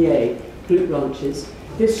Olkinye group ranches.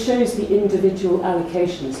 This shows the individual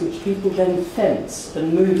allocations which people then fence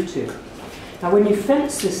and move to. Now when you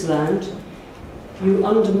fence this land, you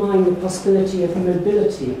undermine the possibility of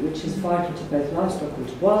mobility, which is vital to both livestock and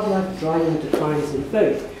to wildlife, driving declines in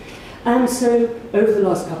both. And so, over the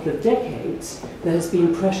last couple of decades, there has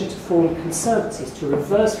been pressure to form conservancies, to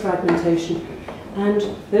reverse fragmentation, and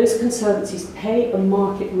those conservancies pay a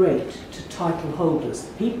market rate to title holders.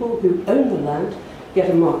 The people who own the land get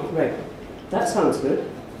a market rate. That sounds good.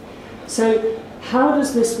 So, how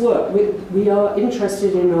does this work? We are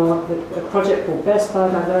interested in a project called Best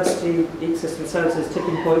Biodiversity, Ecosystem Services,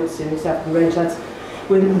 Tipping Points in East African rangelands.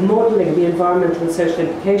 We're modelling the environmental and social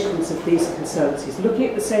implications of these conservancies, looking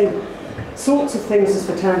at the same sorts of things as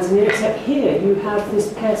for Tanzania, except here you have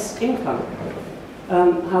this PES income.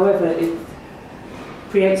 However, it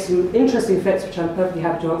creates some interesting effects which I'm perfectly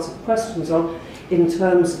happy to answer questions on in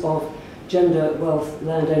terms of gender, wealth,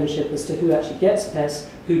 land ownership as to who actually gets PES,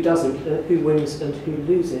 who doesn't, who wins and who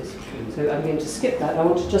loses. So I'm going to skip that. I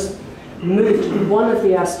want to just move to one of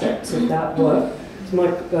the aspects of that work. It's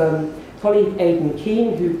my colleague Aidan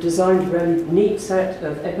Keane, who designed a really neat set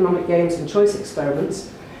of economic games and choice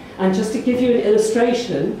experiments. And just to give you an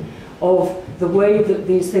illustration of the way that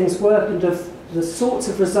these things work and of the sorts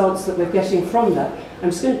of results that we're getting from that, I'm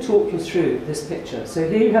just going to talk you through this picture. So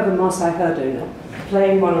here you have a Maasai herd owner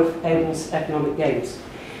playing one of Aiden's economic games.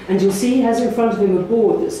 And you'll see he has in front of him a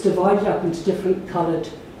board that's divided up into different coloured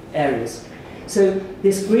areas. So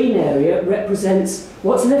this green area represents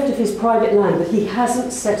what's left of his private land that he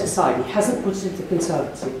hasn't set aside, he hasn't put it into the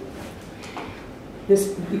conservancy.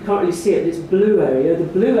 This, you can't really see it, this blue area, the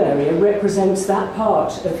blue area represents that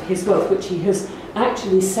part of his wealth which he has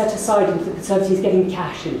actually set aside into the conservancy, he's getting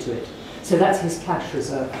cash into it. So that's his cash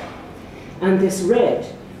reserve. And this red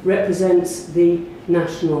represents the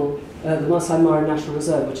national, the Masai Mara National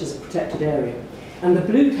Reserve, which is a protected area. And the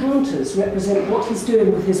blue counters represent what he's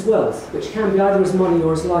doing with his wealth, which can be either as money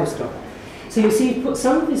or as livestock. So you see, he's put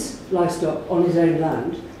some of his livestock on his own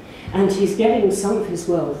land, and he's getting some of his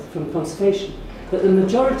wealth from conservation. But the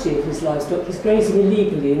majority of his livestock is grazing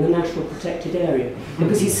illegally in the national protected area.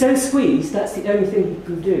 Because he's so squeezed, that's the only thing he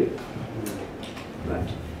can do. Right.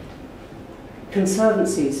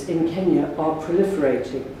 Conservancies in Kenya are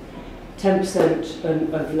proliferating.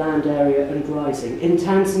 10% of land area and rising. In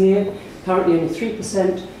Tanzania, currently only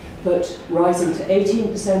 3%, but rising to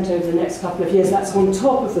 18% over the next couple of years. That's on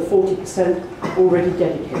top of the 40% already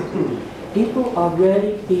dedicated. People are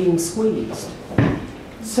really being squeezed.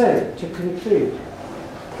 So, to conclude,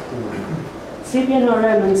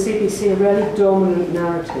 CBNRM and CBC are really dominant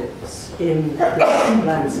narratives in the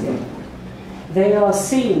landscape. They are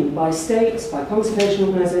seen by states, by conservation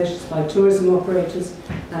organisations, by tourism operators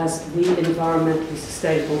as the environmentally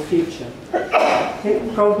sustainable future. I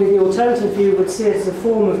think probably the alternative view would see it as a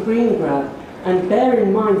form of green grab, and bear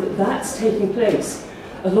in mind that that's taking place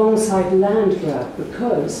alongside land grab,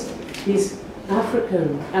 because these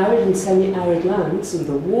African arid and semi-arid lands and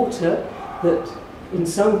the water that in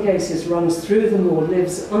some cases runs through them or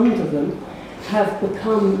lives under them have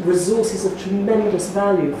become resources of tremendous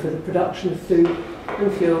value for the production of food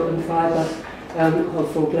and fuel and fibre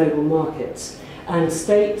for global markets. And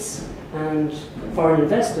states and foreign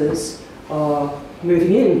investors are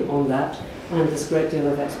moving in on that, and there's a great deal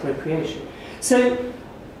of expropriation. So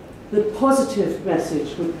the positive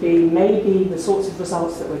message would be maybe the sorts of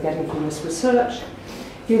results that we're getting from this research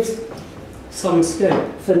gives some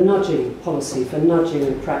scope for nudging policy, for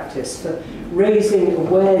nudging practice, for raising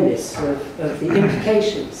awareness of the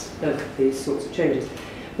implications of these sorts of changes.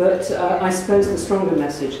 But I suppose the stronger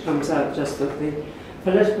message comes out just that the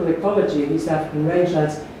political ecology of East African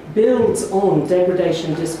rangelands builds on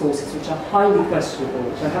degradation discourses which are highly questionable,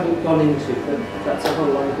 which I haven't gone into, but that's a whole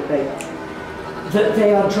long debate. That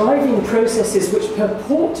they are driving processes which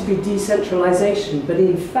purport to be decentralization, but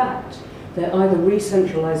in fact they're either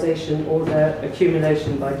re-centralization or they're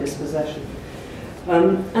accumulation by dispossession.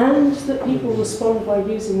 And that people respond by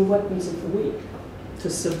using the weapons of the weak to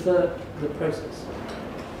subvert the process.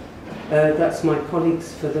 That's my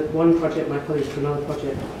colleagues for the one project, my colleagues for another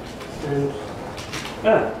project. And,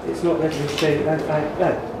 it's not letting me show you.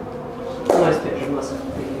 Nice picture of myself.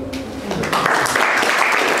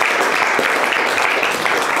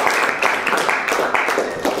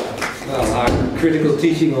 Well, our critical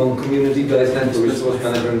teaching on community-based natural resource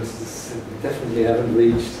management definitely haven't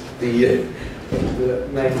reached the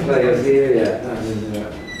main players here yet. I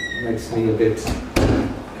mean, makes me a bit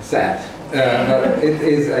sad. But it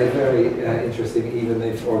is a very interesting, even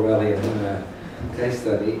if Orwellian case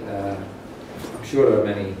study. I'm sure there are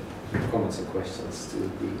many comments and questions to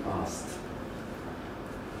be asked.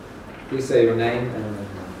 Please say your name. And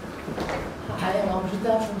Hi, I'm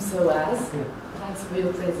Amrita from SOAS. Thanks for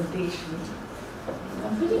your presentation.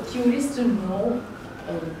 I'm pretty curious to know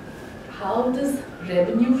how does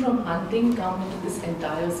revenue from hunting come into this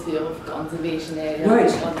entire sphere of conservation area?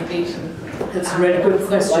 Right. Conservation. That's a really good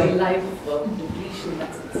question. Wildlife depletion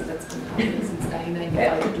that's been happening since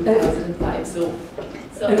 1995 to 2005. So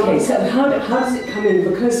how does it come in?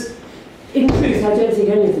 Because in truth, I don't think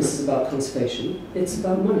any of this is about conservation. It's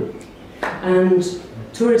about money. And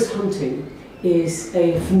tourist hunting is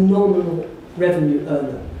a phenomenal revenue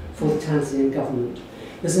earner for the Tanzanian government.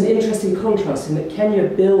 There's an interesting contrast in that Kenya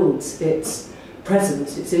builds its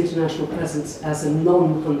presence, its international presence, as a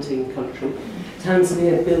non-hunting country.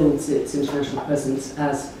 Tanzania builds its international presence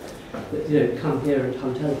as, come here and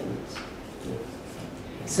hunt elephants.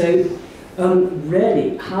 So,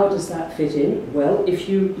 really, how does that fit in? Well, if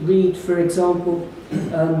you read, for example,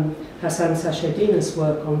 Hassan Sashedina's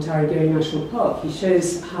work on Tarangire National Park, he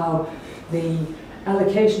shows how the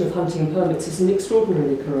allocation of hunting permits is an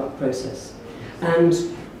extraordinarily corrupt process. And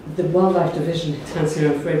the Wildlife Division in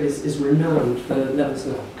Tanzania, I'm afraid, is renowned for levels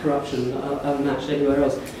of corruption unmatched anywhere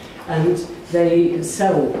else. And they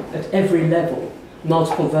sell at every level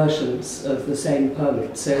multiple versions of the same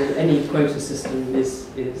permit. So any quota system is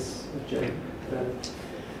a joke.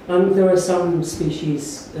 There are some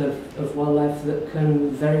species of wildlife that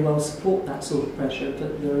can very well support that sort of pressure,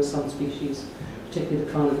 but there are some species, particularly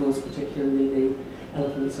the carnivores, particularly the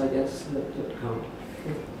elephants, I guess, that can't.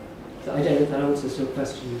 So I don't know if that answers your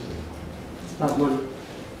question. It's about money.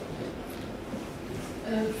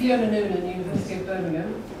 Fiona Noonan, University of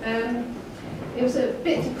Birmingham. It was a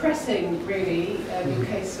bit depressing, really, your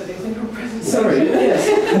case study in your presentation. Sorry,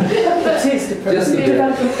 yes. It is depressing.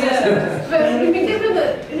 Yeah. But I mean, given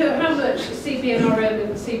that, how much CBNRM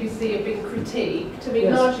and CBC have been critiqued, I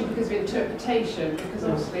mean, largely because of interpretation, because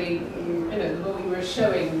obviously, the law you were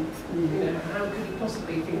showing, how could you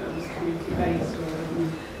possibly think that was community-based?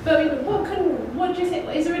 But I mean, what do you think,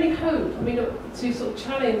 is there any hope, to sort of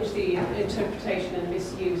challenge the interpretation and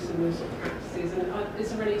misuse and those sort of practices, and is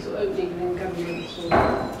there any sort of opening in government?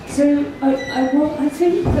 So, I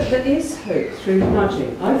think that there is hope through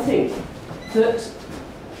nudging. I think that,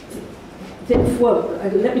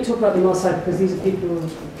 let me talk about the Marseille, because these are people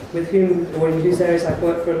with whom, or in whose areas I've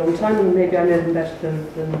worked for a long time, and maybe I know them better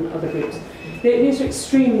than other groups. These are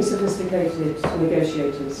extremely sophisticated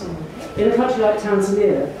negotiators. In a country like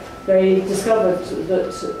Tanzania, they discovered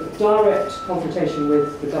that direct confrontation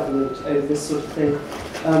with the government over this sort of thing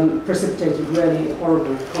precipitated really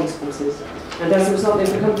horrible consequences. And as a result,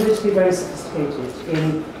 they've become politically very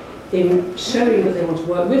sophisticated in showing that they want to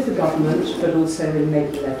work with the government, but also in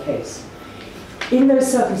making their case. In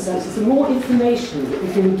those circumstances, the more information that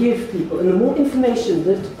we can give people, and the more information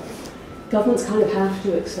that governments kind of have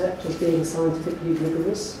to accept as being scientifically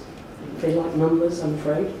rigorous, they like numbers, I'm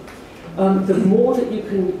afraid, the more that you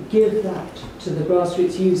can give that to the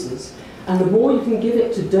grassroots users, and the more you can give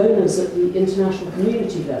it to donors at the international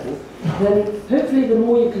community level, then hopefully the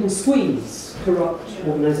more you can squeeze corrupt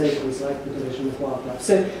organisations like the Division of Wildlife.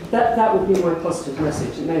 So that would be my positive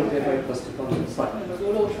message. It may not be a very positive one. It's like,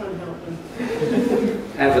 we'll all try and help them.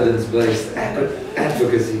 Evidence-based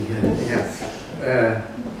advocacy, yes.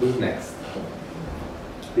 Who's next?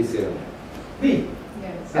 Please go. Me?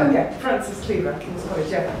 Yes. Oh yeah, Frances Cleaver, King's College,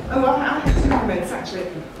 yeah. Oh, I have 2 comments actually.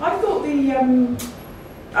 I thought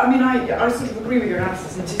I sort of agree with your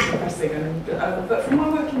analysis, and it is depressing, but from my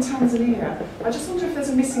work in Tanzania, I just wonder if there's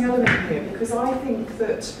a missing element here, because I think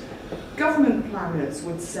that government planners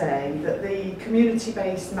would say that the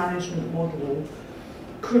community-based management model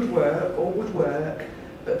could work or would work,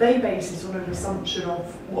 but they base it on an assumption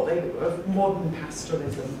of modern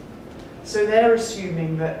pastoralism. So they're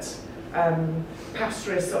assuming that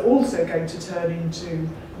pastoralists are also going to turn into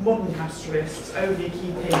modern pastoralists, only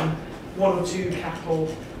keeping 1 or 2 cattle,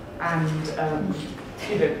 and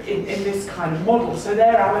in this kind of model. So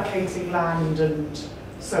they're allocating land and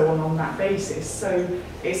so on that basis. So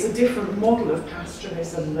it's a different model of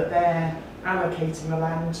pastoralism that they're allocating the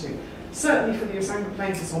land to. Certainly for the Usangu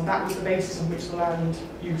Plains, that was the basis on which the land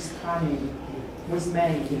use planning was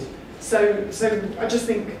made. So I just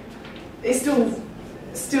think it's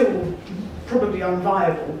still probably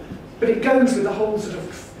unviable, but it goes with the whole sort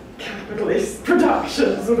of capitalist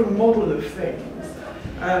production sort of model of things.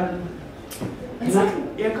 Can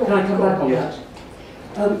I come back on that?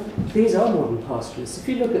 These are modern pastoralists. If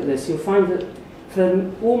you look at this, you'll find that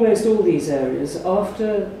for almost all these areas,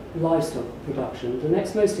 after livestock production, the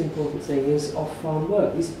next most important thing is off-farm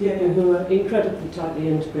work. These are people who are incredibly tightly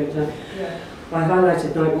integrated. I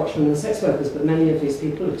highlighted night watchmen and sex workers, but many of these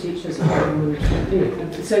people are teachers. So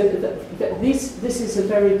this is a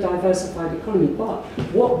very diversified economy. But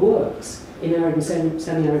what works in arid and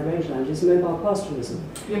semi-arid rangeland is mobile pastoralism.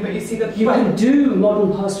 Yeah, but you see that you can do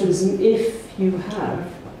modern pastoralism if you have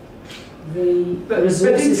the resources.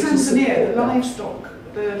 But in Tanzania,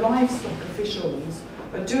 the livestock officials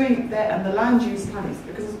are doing their, and the land use planning,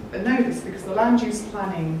 because I know this because the land use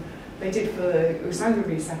planning they did for the Usangu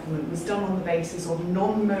resettlement was done on the basis of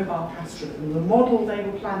non-mobile pastoralism. The model they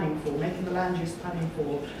were planning for, making the land use planning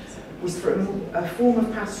for, was for a form of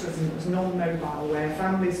pastoralism that was non-mobile, where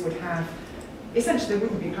families would have, essentially they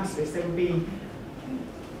wouldn't be pastoralists, they would be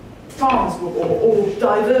farms or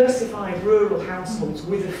diversified rural households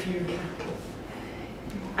with a few cattle.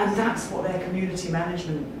 And that's what their community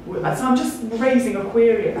management would. So I'm just raising a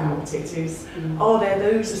query about it, is are there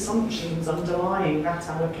those assumptions underlying that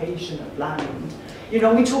allocation of land? We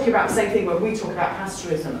talk about the same thing when we talk about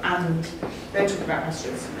pastoralism and they're talking about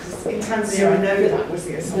pastoralism. Because in Tanzania, I know that was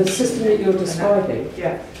the assumption. The system that you're describing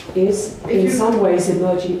is in some ways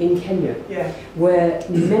emerging in Kenya, where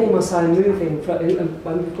many Maasai are moving from,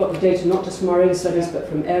 and we've got the data not just from our own studies, but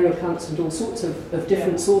from area counts and all sorts of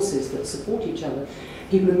different sources that support each other.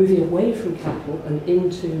 people are moving away from cattle and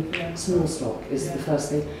into small stock is the first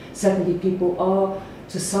thing. Secondly, people are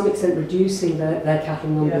to some extent reducing their cattle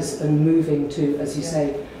numbers and moving to, as you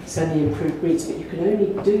say, semi-improved breeds, but you can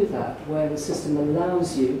only do that where the system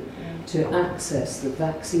allows you to access the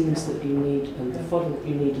vaccines that you need and the fodder that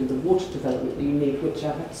you need and the water development that you need, which I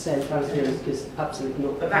have to say is absolutely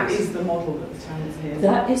not the case. But that is the model that the town is here.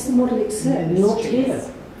 That is the model except not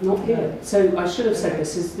here. Not here. So I should have said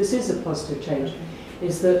this is a positive change,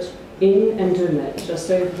 is that in Endomet, just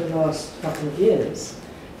over the last couple of years,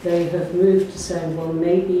 they have moved to saying, well,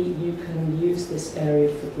 maybe you can use this area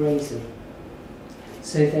for grazing.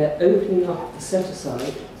 So they're opening up the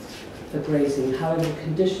set-aside for grazing. However, the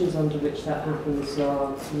conditions under which that happens are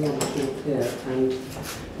not clear, and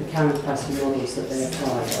the carrying capacity models that they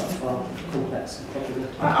apply are complex and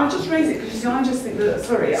problematic. I just raise it because I just think that,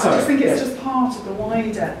 I just think it's just part of the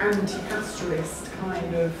wider anti-pastoralist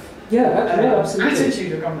kind of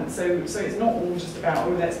attitude of government. So it's not all just about,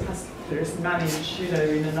 oh, let's pastoralist manage,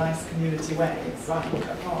 in a nice community way. It's like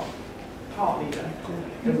a part leader.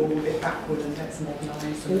 They're all a bit backward and let's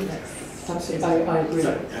modernise and let's... Absolutely, I agree.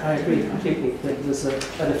 I agree completely that there's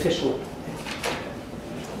an official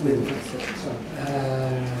movement.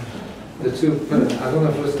 The two, I don't know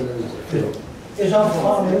if listen. Is our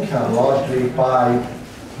farm income largely by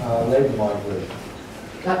labour migration?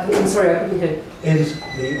 I'm sorry, I couldn't hear. Is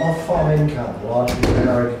the off-farm income largely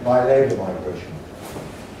generated by labour migration?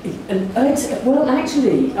 Well,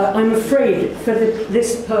 actually, I'm afraid for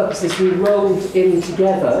this purpose, we rolled in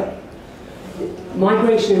together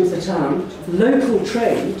migration into the town, local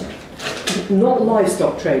trade, not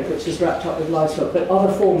livestock trade, which is wrapped up with livestock, but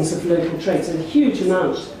other forms of local trade. So a huge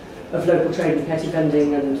amount of local trade and petty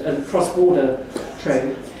vending and cross-border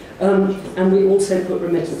trade. And we also put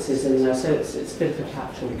remittances in there, so it's a bit of a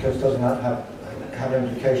catch-all. Because doesn't that have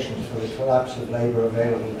implications for the collapse of labour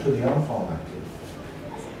available to the on-farm activity?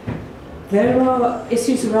 There are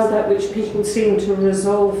issues around that which people seem to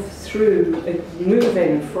resolve through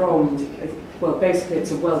moving from, well, basically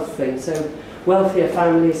it's a wealth thing. So wealthier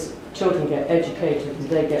families, children get educated and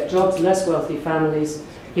they get jobs. Less wealthy families,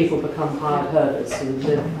 people become hired herders and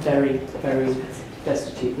live very, very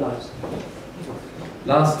destitute lives.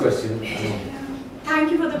 Last question.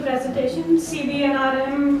 Thank you for the presentation.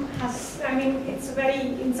 CBNRM has, it's a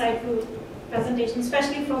very insightful presentation,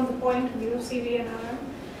 especially from the point of view of CBNRM.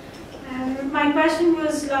 And my question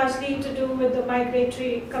was largely to do with the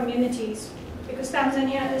migratory communities, because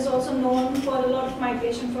Tanzania is also known for a lot of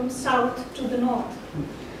migration from south to the north.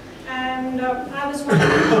 And I was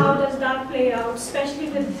wondering how does that play out, especially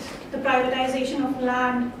with the privatization of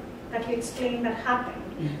land that you explained that happened,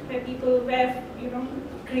 where people were,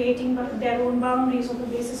 creating their own boundaries on the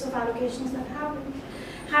basis of allocations that happened.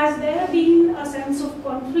 Has there been a sense of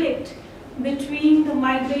conflict between the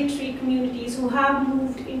migratory communities who have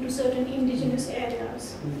moved into certain indigenous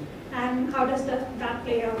areas? And how does that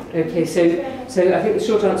play out? Okay, so I think the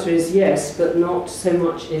short answer is yes, but not so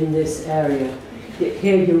much in this area.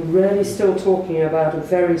 Here you're really still talking about a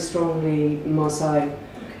very strongly Maasai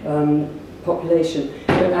population.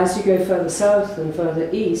 But as you go further south and further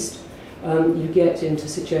east, you get into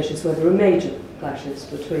situations where there are major clashes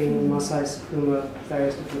between Maasai, Sakuma,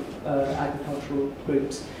 various different agricultural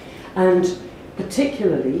groups. And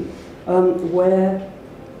particularly where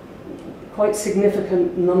quite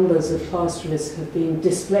significant numbers of pastoralists have been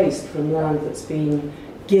displaced from land that's been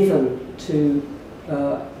given to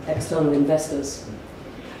external investors.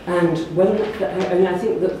 And I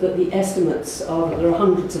think that the estimates are that there are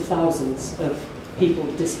hundreds of thousands of people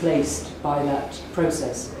displaced by that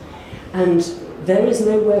process. And there is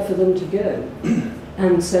nowhere for them to go.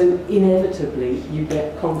 And so inevitably you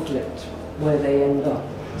get conflict where they end up.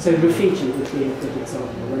 So Rufiji would be a good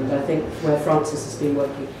example, and I think where Francis has been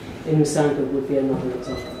working in Usanga would be another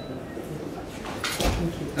example.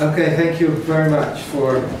 Thank you. Okay, thank you very much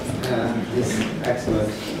for this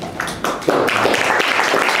excellent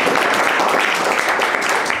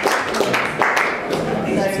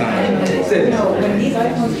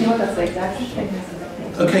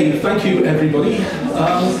Okay, thank you everybody.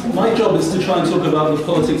 My job is to try and talk about the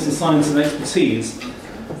politics of science and expertise.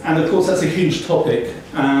 And of course that's a huge topic,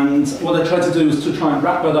 and what I try to do is to try and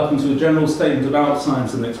wrap that up into a general statement about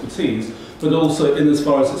science and expertise, but also in as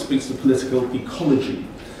far as it speaks to political ecology.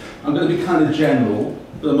 I'm going to be kind of general,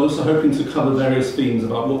 but I'm also hoping to cover various themes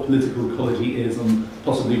about what political ecology is and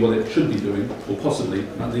possibly what it should be doing, or possibly,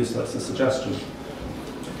 at least that's a suggestion.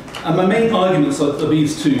 And my main arguments are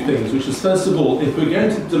these two things, which is first of all, if we're going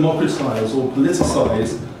to democratise or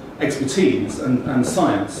politicise expertise and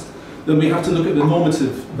science, then we have to look at the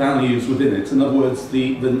normative values within it. In other words,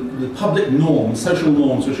 the public norms, social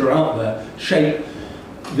norms which are out there, shape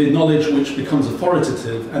the knowledge which becomes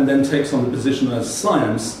authoritative and then takes on the position as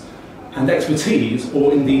science and expertise,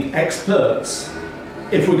 or indeed experts,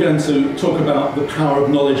 if we're going to talk about the power of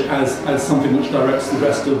knowledge as something which directs the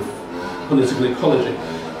rest of political ecology.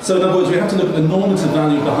 So in other words, we have to look at the normative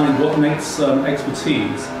value behind what makes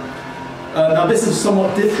expertise. Now this is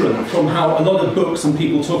somewhat different from how a lot of books and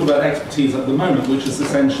people talk about expertise at the moment, which is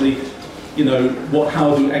essentially, you know,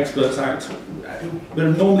 how do experts act? They're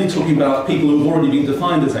normally talking about people who've already been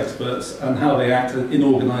defined as experts and how they act in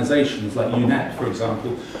organisations, like UNEP, for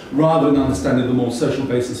example, rather than understanding the more social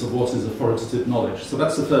basis of what is authoritative knowledge. So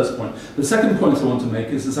that's the first point. The second point I want to make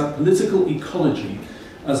is that political ecology,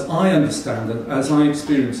 as I understand and as I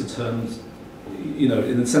experience the terms, you know,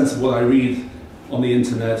 in the sense of what I read on the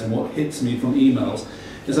internet and what hits me from emails,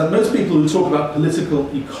 is that most people who talk about political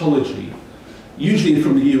ecology, usually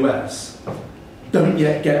from the US, don't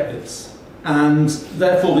yet get this. And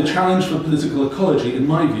therefore the challenge for political ecology, in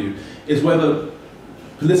my view, is whether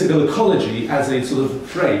political ecology as a sort of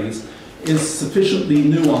phrase is sufficiently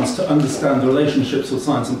nuanced to understand the relationships of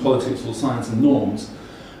science and politics, or science and norms,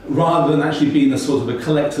 rather than actually being a sort of a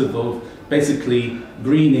collective of basically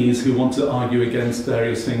greenies who want to argue against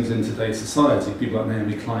various things in today's society, people like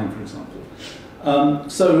Naomi Klein, for example.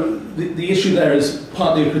 So the issue there is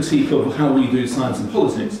partly a critique of how we do science and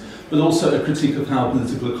politics, but also a critique of how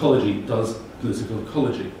political ecology does political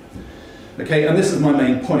ecology. Okay, and this is my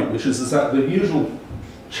main point, which is that the usual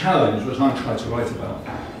challenge, which I try to write about,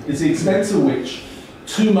 is the extent to which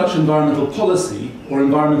too much environmental policy or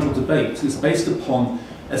environmental debate is based upon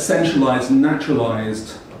essentialized,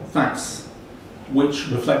 naturalized facts which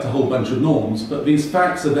reflect a whole bunch of norms, but these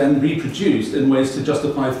facts are then reproduced in ways to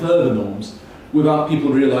justify further norms without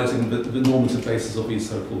people realizing the normative basis of these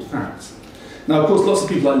so-called facts. Now, of course, lots of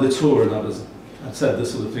people like Latour and others have said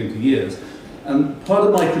this sort of thing for years, and part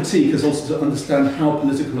of my critique is also to understand how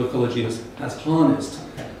political ecology has harnessed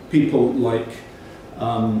people like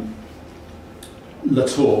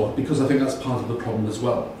Latour, because I think that's part of the problem as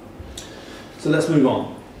well. So let's move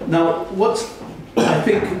on. Now, what I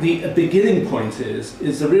think the beginning point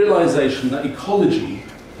is the realization that ecology,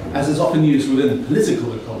 as is often used within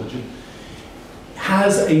political ecology,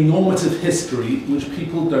 has a normative history which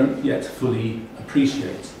people don't yet fully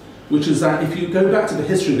appreciate. Which is that if you go back to the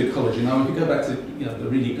history of ecology, now if you go back to the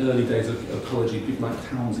really early days of ecology, people like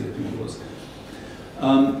Townsley, I think it was,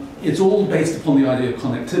 it's all based upon the idea of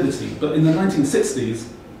connectivity. But in the 1960s,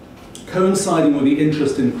 coinciding with the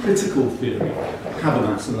interest in critical theory,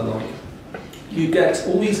 Habermas and the like, you get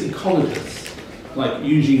all these ecologists, like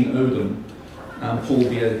Eugene Odum and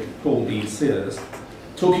Paul B. Sears,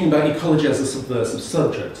 talking about ecology as a subversive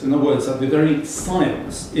subject. In other words, that the very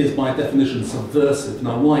science is by definition subversive.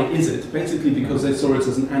 Now, why is it? Basically because they saw it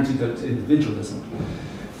as an antidote to individualism.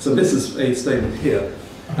 So this is a statement here.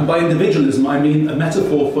 And by individualism, I mean a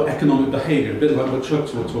metaphor for economic behavior, a bit like what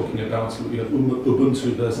Chuck was talking about,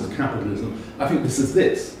 Ubuntu versus capitalism. I think this is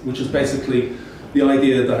this, which is basically the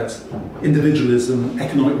idea that individualism,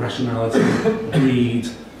 economic rationality, greed,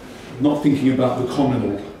 not thinking about the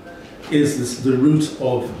communal, is the root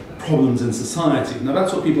of problems in society. Now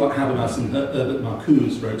that's what people like Habermas and Herbert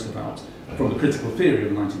Marcuse wrote about from the critical theory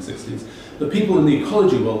of the 1960s. But people in the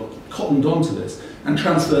ecology world cottoned onto this and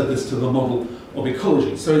transferred this to the model of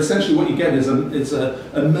ecology. So essentially what you get is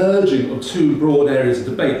a merging of two broad areas of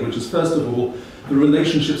debate, which is first of all the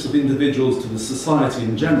relationships of individuals to the society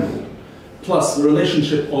in general, plus the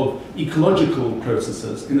relationship of ecological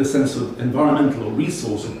processes in the sense of environmental or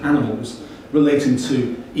resource of animals relating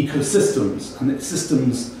to ecosystems, and that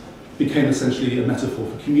systems became essentially a metaphor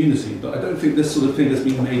for community. But I don't think this sort of thing has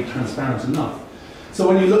been made transparent enough. So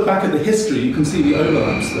when you look back at the history, you can see the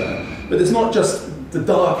overlaps there. But it's not just the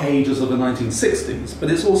dark ages of the 1960s, but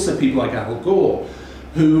it's also people like Al Gore,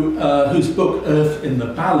 whose book Earth in the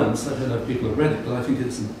Balance, I don't know if people have read it, but I think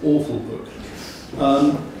it's an awful book,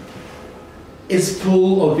 is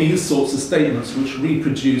full of these sorts of statements which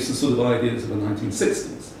reproduce the sort of ideas of the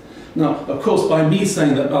 1960s. Now, of course, by me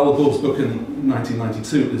saying that Al Gore's book in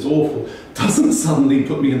 1992 is awful, doesn't suddenly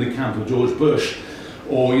put me in the camp of George Bush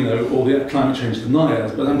or, all the climate change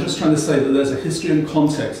deniers, but I'm just trying to say that there's a history and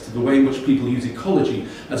context to the way in which people use ecology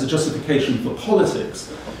as a justification for politics,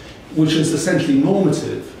 which is essentially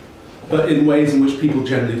normative, but in ways in which people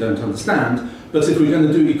generally don't understand. But if we're going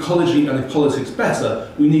to do ecology and politics better,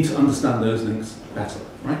 we need to understand those links better,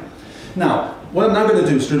 right? Now, what I'm now going to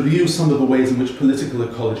do is to review some of the ways in which political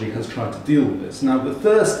ecology has tried to deal with this. Now, the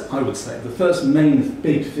first, I would say, the first main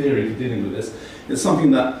big theory for dealing with this is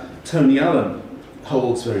something that Tony Allen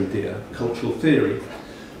holds very dear, cultural theory,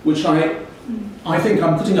 which I think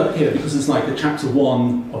I'm putting up here because it's like a chapter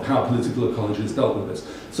 1 of how political ecology has dealt with this.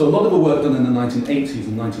 So a lot of the work done in the 1980s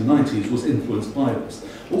and 1990s was influenced by this.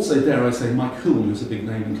 Also, dare I say, Mike Hulme, who's a big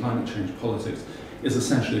name in climate change politics, is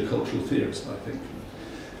essentially a cultural theorist, I think.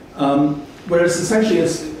 Whereas essentially,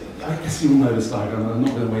 I guess you all know this diagram, and I'm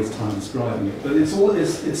not going to waste time describing it, but it's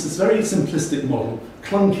this very simplistic model,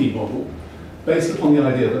 clunky model, based upon the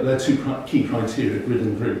idea that there are two key criteria, grid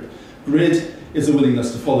and group. Grid is the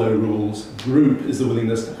willingness to follow rules, group is the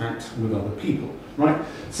willingness to act with other people, right?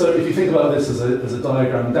 So if you think about this as a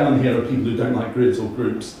diagram, down here are people who don't like grids or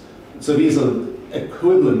groups. So these are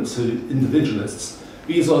equivalent to individualists.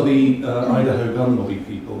 These are the Idaho gun lobby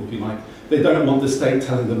people, if you like. They don't want the state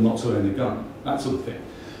telling them not to own a gun, that sort of thing.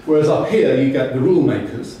 Whereas up here, you get the rule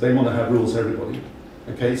makers. They want to have rules for everybody.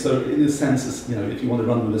 Okay, so in a sense, it's, you know, if you want to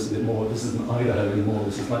run with this a bit more, this isn't Idaho anymore.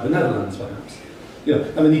 This is like the Netherlands, perhaps. You know,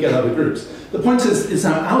 and then you get other groups. The point is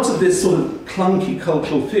that out of this sort of clunky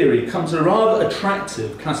cultural theory comes a rather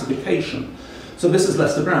attractive classification. So this is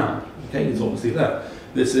Lester Brown. Okay, he's obviously there.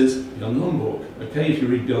 This is Björn Lomborg. Okay, if you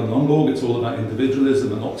read Björn Lomborg, it's all about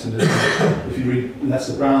individualism and optimism. If you read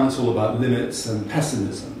Lester Brown, it's all about limits and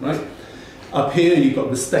pessimism, right? Up here, you've got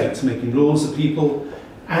the state making laws for people.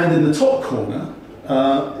 And in the top corner,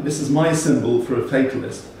 this is my symbol for a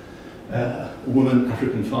fatalist. A woman,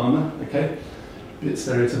 African farmer, okay? A bit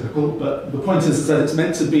stereotypical, but the point is that it's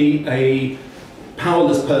meant to be a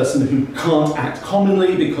powerless person who can't act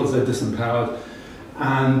commonly because they're disempowered,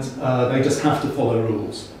 and they just have to follow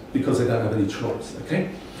rules because they don't have any choice, okay?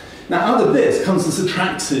 Now, out of this comes this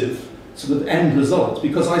attractive sort of end result,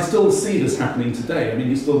 because I still see this happening today. I mean,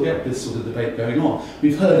 you still get this sort of debate going on.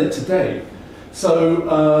 We've heard it today.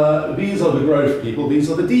 So these are the growth people,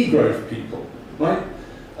 these are the degrowth people, right?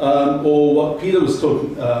 Or what Peter was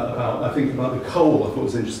talking about, I think about the coal, I thought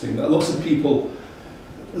was interesting, that lots of people,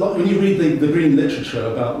 when you read the green literature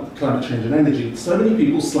about climate change and energy, so many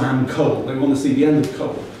people slam coal, they want to see the end of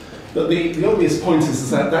coal. But the obvious point is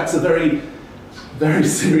that that's a very, very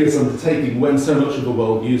serious undertaking when so much of the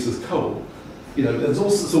world uses coal. You know, there's all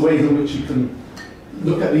sorts of ways in which you can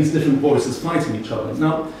look at these different voices fighting each other.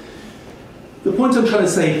 Now, the point I'm trying to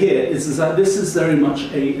say here is that this is very much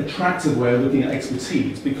an attractive way of looking at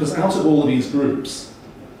expertise, because out of all of these groups,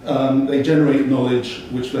 they generate knowledge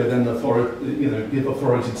which they then give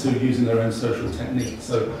authority to using their own social techniques.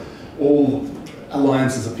 So all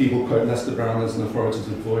alliances of people quote Lester Brown as an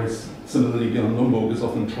authoritative voice. Similarly, Björn Lomborg is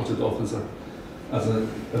often trotted off as a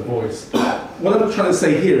voice. What I'm trying to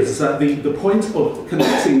say here is that the point of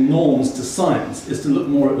connecting norms to science is to look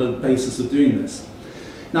more at the basis of doing this.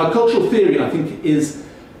 Now, cultural theory, I think, is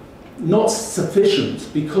not sufficient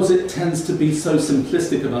because it tends to be so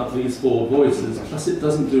simplistic about these four voices, plus it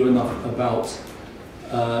doesn't do enough about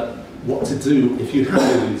what to do if you have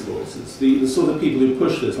all these voices. The sort of people who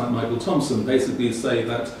push this, like Michael Thompson, basically say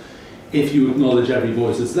that if you acknowledge every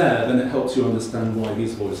voice is there, then it helps you understand why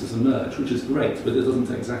these voices emerge, which is great, but it doesn't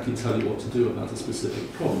exactly tell you what to do about a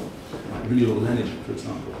specific problem, like renewable energy, for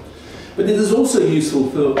example. But it is also useful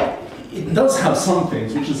for, it does have some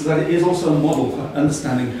things, which is that it is also a model for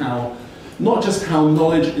understanding how, not just how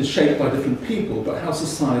knowledge is shaped by different people, but how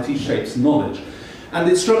society shapes knowledge.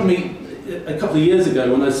 And it struck me a couple of years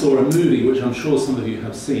ago when I saw a movie, which I'm sure some of you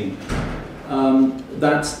have seen,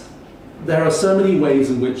 that there are so many ways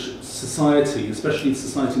in which society, especially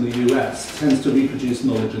society in the US, tends to reproduce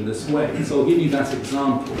knowledge in this way. So I'll give you that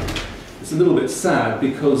example. It's a little bit sad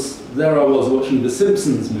because there I was watching the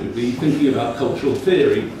Simpsons movie, thinking about cultural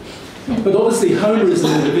theory. But obviously Homer is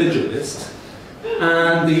an individualist,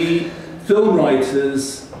 and the film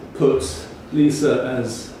writers put Lisa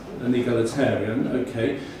as an egalitarian,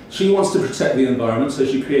 okay. She wants to protect the environment, so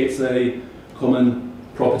she creates a common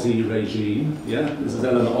property regime. Yeah, this is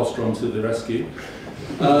Eleanor Ostrom to the rescue.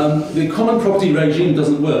 The common property regime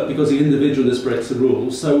doesn't work because the individualist breaks the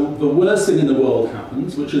rules, so the worst thing in the world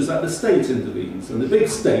happens, which is that the state intervenes, and the big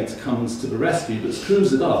state comes to the rescue but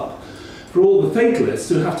screws it up for all the fatalists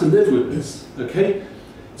who have to live with this, okay?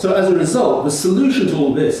 So as a result, the solution to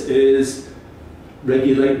all this is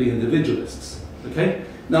regulate the individualists, okay?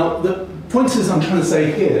 Now, the point is I'm trying to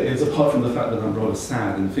say here is, apart from the fact that I'm rather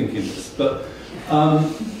sad in thinking this, but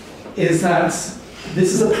is that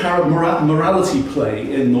this is a morality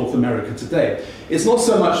play in North America today. It's not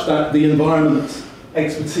so much that the environment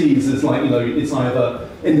expertise is like, you know, it's either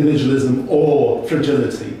individualism or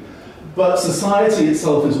fragility. But society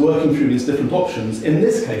itself is working through these different options. In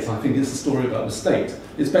this case, I think it's a story about the state.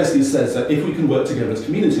 It basically says that if we can work together as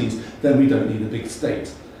communities, then we don't need a big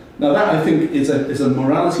state. Now that, I think, is a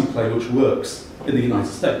morality play which works in the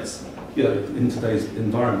United States. you know, in today's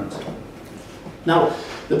environment. Now,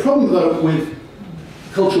 the problem though with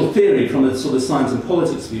cultural theory from a sort of science and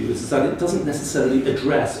politics view is that it doesn't necessarily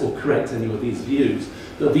address or correct any of these views,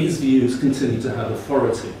 but these views continue to have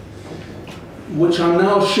authority. Which I'm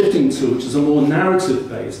now shifting to, which is a more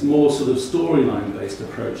narrative-based, more sort of storyline-based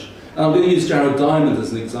approach. And I'm going to use Jared Diamond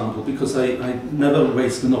as an example because I never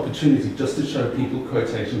waste an opportunity just to show people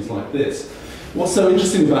quotations like this. What's so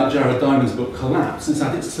interesting about Jared Diamond's book Collapse is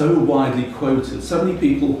that it's so widely quoted. So many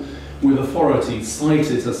people with authority cite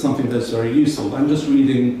it as something that's very useful. I'm just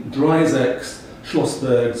reading Dreiseg's,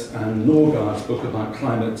 Schlossberg's and Norgaard's book about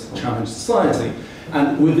climate challenge society.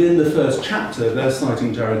 And within the first chapter, they're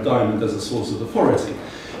citing Jared Diamond as a source of authority.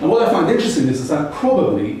 And what I find interesting is that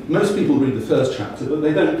probably most people read the first chapter, but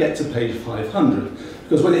they don't get to page 500.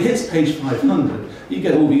 Because when it hits page 500, you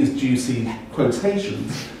get all these juicy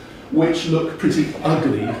quotations, which look pretty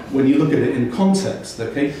ugly when you look at it in context,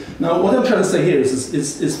 okay? Now, what I'm trying to say here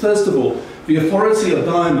is first of all, the authority of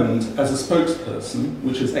Diamond as a spokesperson,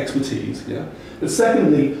 which is expertise, yeah? But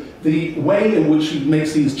secondly, the way in which he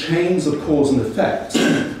makes these chains of cause and effect,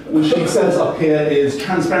 which he says up here is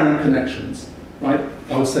transparent connections, right?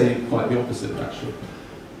 I would say quite the opposite, actually.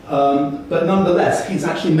 But nonetheless, he's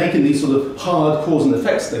actually making these sort of hard cause and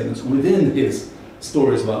effect statements within his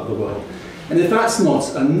stories about the world. And if that's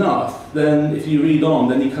not enough, then if you read on,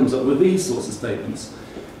 then he comes up with these sorts of statements,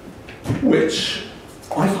 which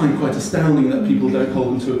I find quite astounding that people don't hold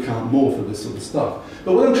them to account more for this sort of stuff.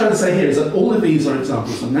 But what I'm trying to say here is that all of these are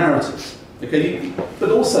examples of narratives, okay?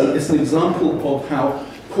 But also it's an example of how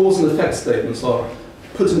cause and effect statements are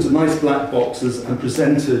put into nice black boxes and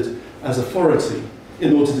presented as authority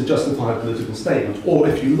in order to justify a political statement. Or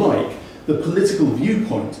if you like, the political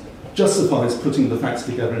viewpoint justifies putting the facts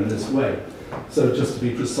together in this way. So just to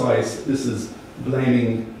be precise, this is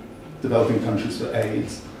blaming developing countries for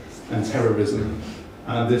AIDS and terrorism.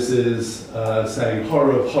 And this is saying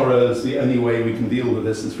horror of horrors, the only way we can deal with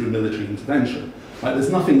this is through military intervention. Right,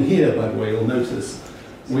 there's nothing here, by the way, you'll notice,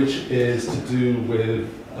 which is to do with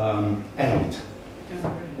aid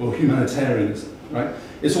or humanitarianism, right?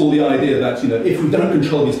 It's all the idea that, you know, if we don't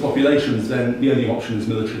control these populations, then the only option is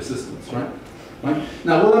military assistance, right? Right?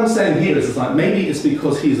 Now, what I'm saying here is like, maybe it's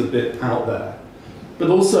because he's a bit out there, but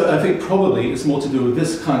also I think probably it's more to do with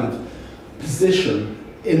this kind of position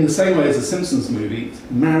in the same way as the Simpsons movie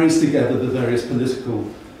marries together the various political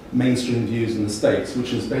mainstream views in the States,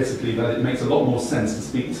 which is basically that it makes a lot more sense to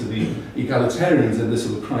speak to the egalitarians in this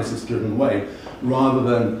sort of crisis-driven way, rather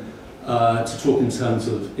than to talk in terms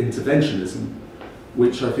of interventionism,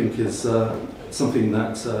 which I think is something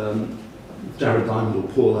that Jared Diamond or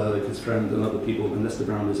Paul Ehrlich, his friend, and other people, and Lester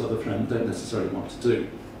Brown, his other friend, don't necessarily want to do.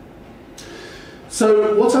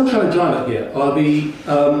 So what I'm trying to drive at here are the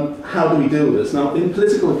how do we deal with this? Now, in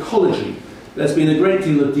political ecology, there's been a great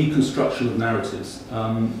deal of deconstruction of narratives,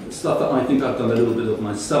 stuff that I think I've done a little bit of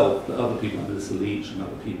myself, but other people, like Melissa Leach and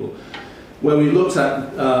other people, where we looked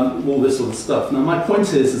at all this sort of stuff. Now, my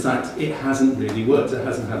point is that it hasn't really worked. It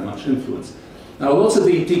hasn't had much influence. Now, a lot of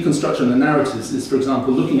the deconstruction of narratives is, for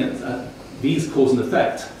example, looking at these cause and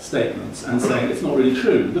effect statements and saying it's not really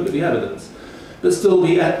true. Look at the evidence. But still,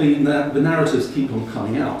 the narratives keep on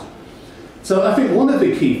coming out. So I think one of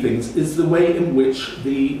the key things is the way in which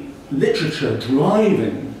the literature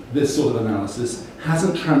driving this sort of analysis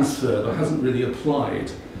hasn't transferred or hasn't really applied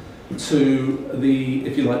to the,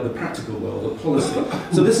 if you like, the practical world of policy.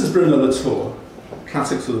 So this is Bruno Latour,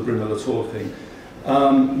 classic sort of Bruno Latour thing,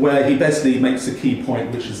 where he basically makes a key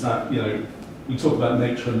point, which is that, you know, we talk about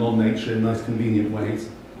nature and non-nature in nice convenient ways,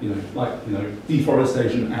 you know, like, you know,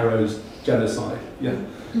 deforestation, arrows, genocide, yeah?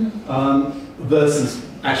 Versus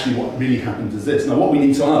actually what really happened is this. Now what we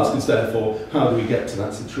need to ask is therefore, how do we get to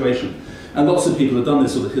that situation? And lots of people have done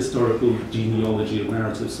this sort of historical genealogy of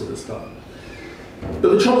narrative sort of stuff.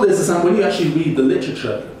 But the trouble is that when you actually read the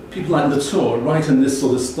literature, people like Latour write in this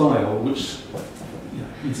sort of style, which, you know,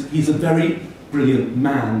 he's a very brilliant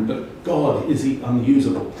man, but God, is he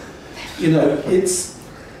unusable. You know, it's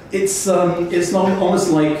not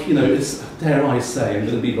almost like, you know, it's, dare I say, I'm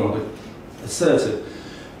going to be rather assertive,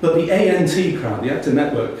 but the ANT crowd, the actor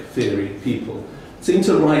network theory people, seem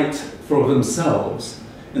to write for themselves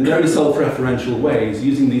in very self-referential ways,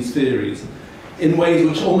 using these theories in ways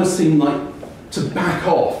which almost seem like to back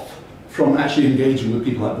off from actually engaging with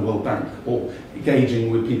people like the World Bank or engaging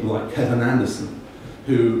with people like Kevin Anderson,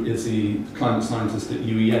 who is the climate scientist at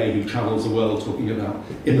UEA who travels the world talking about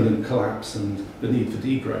imminent collapse and the need for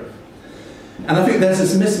degrowth. And I think there's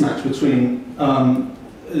this mismatch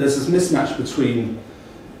between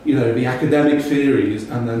you know, the academic theories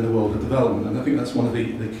and then the world of development, and I think that's one of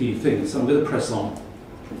the key things. So I'm going to press on.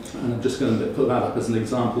 and I'm just going to put that up as an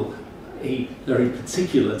example, a very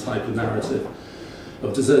particular type of narrative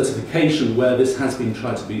of desertification where this has been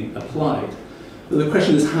tried to be applied. But the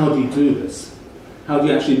question is, how do you do this? How do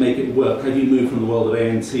you actually make it work? How do you move from the world of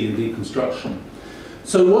ANT and deconstruction?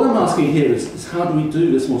 So what I'm asking here is how do we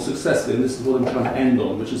do this more successfully? And this is what I'm trying to end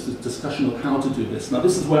on, which is the discussion of how to do this. Now,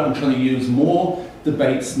 this is where I'm trying to use more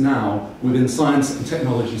debates now within science and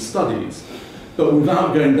technology studies, but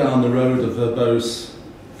without going down the road of verbose,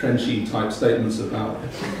 Frenchy type statements about,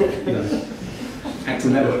 you know, actor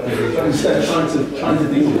network theory, but instead trying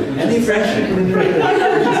to deal with it. Any French? Which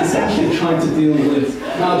is essentially trying to deal with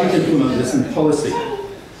how do you implement this in policy.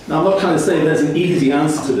 Now, I'm not trying to say there's an easy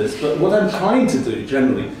answer to this, but what I'm trying to do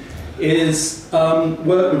generally is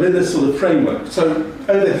work within this sort of framework. So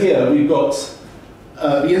over here we've got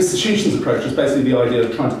the institutions approach, is basically the idea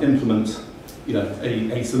of trying to implement, you know,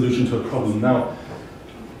 a solution to a problem. Now,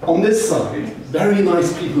 on this side, very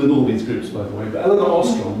nice people in all these groups, by the way, but Eleanor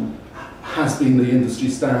Ostrom has been the industry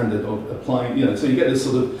standard of applying, you know, so you get this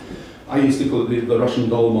sort of, I used to call it the Russian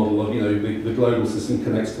doll model of, you know, the global system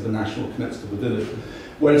connects to the national, connects to the village,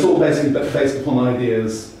 where it's all basically based upon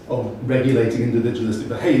ideas of regulating individualistic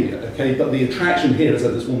behaviour, okay? But the attraction here is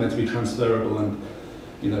that it's all meant to be transferable and,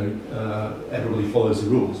 you know, everybody follows the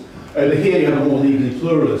rules. Over here you have a more legally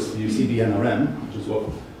pluralist view, CBNRM, which is what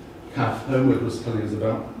Kath Homewood was telling us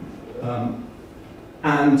about.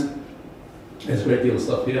 And there's a great deal of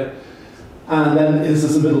stuff here. And then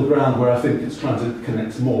there's a middle ground where I think it's trying to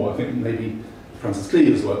connect more. I think maybe Francis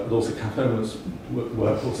Cleaver's work, but also Kath Homewood's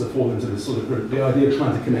work also fall into this sort of group. The idea of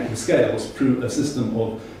trying to connect the scales through a system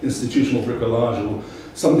of institutional bricolage or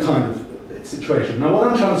some kind of situation. Now, what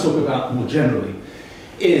I'm trying to talk about more generally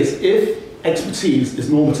is if expertise is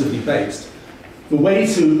normatively based, the way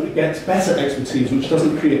to get better expertise, which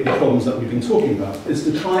doesn't create the problems that we've been talking about, is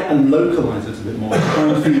to try and localize it a bit more, try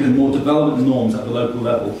and feed in more development norms at the local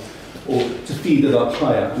level, or to feed it up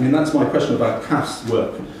higher. I mean, that's my question about Kath's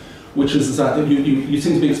work, which is that you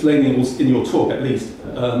seem to be explaining in your talk, at least,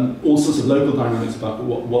 all sorts of local dynamics about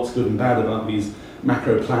what's good and bad about these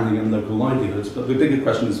macro planning and local livelihoods. But the bigger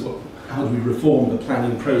question is, how do we reform the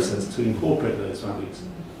planning process to incorporate those values?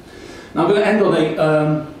 Now, I'm going to end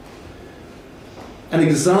on an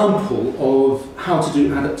example of how to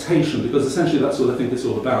do adaptation, because essentially that's what I think it's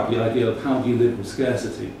all about, the idea of how do you live with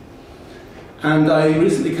scarcity. And I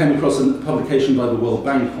recently came across a publication by the World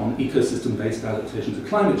Bank on ecosystem-based adaptation to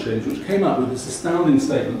climate change, which came up with this astounding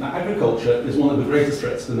statement that agriculture is one of the greatest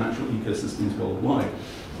threats to natural ecosystems worldwide,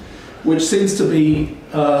 which seems to be,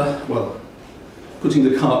 well, putting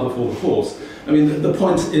the cart before the horse. I mean, the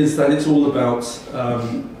point is that it's all about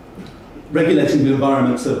regulating the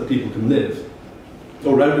environment so that people can live,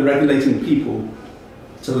 or regulating people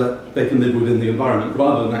so that they can live within the environment,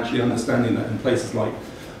 rather than actually understanding that in places like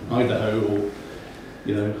Idaho or,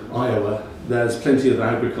 you know, Iowa, there's plenty of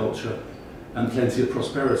agriculture and plenty of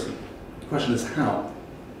prosperity. The question is how.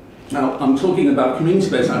 Now, I'm talking about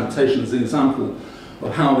community-based adaptation as an example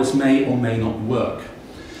of how this may or may not work.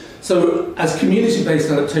 So, as community-based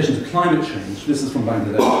adaptation to climate change, this is from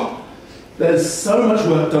Bangladesh, there's so much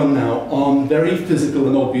work done now on very physical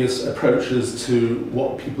and obvious approaches to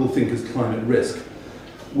what people think is climate risk,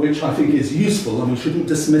 which I think is useful, and we shouldn't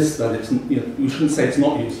dismiss that it's, you know, we shouldn't say it's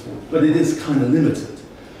not useful, but it is kind of limited,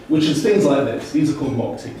 which is things like this. These are called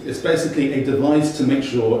MOCTI. It's basically a device to make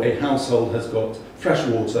sure a household has got fresh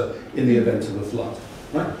water in the event of a flood,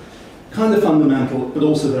 right? Kind of fundamental, but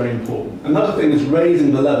also very important. Another thing is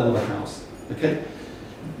raising the level of the house, okay?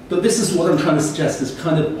 But this is what I'm trying to suggest is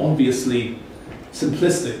kind of obviously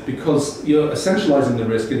simplistic, because you're essentializing the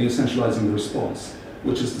risk and you're essentializing the response,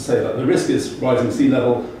 which is to say that the risk is rising sea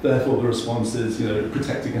level, therefore the response is, you know,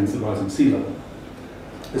 protect against the rising sea level.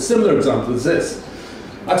 A similar example is this.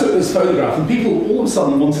 I took this photograph and people all of a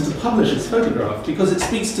sudden wanted to publish this photograph because it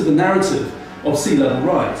speaks to the narrative of sea level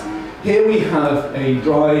rise. Here we have a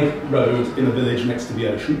dry road in a village next to the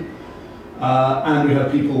ocean, and we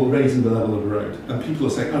have people raising the level of the road. And people are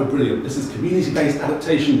saying, oh brilliant, this is community-based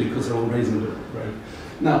adaptation because they're all raising the road.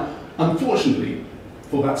 Now, unfortunately,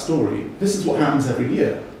 for that story, this is what happens every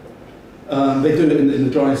year. They do it in the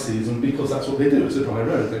dry season because that's what they do. It's a dry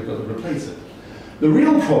road, they've got to replace it. The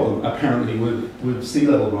real problem, apparently, with sea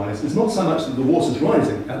level rise is not so much that the water's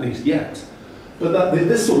rising, at least yet, but that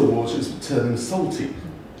this sort of water is turning salty,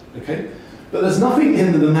 okay? But there's nothing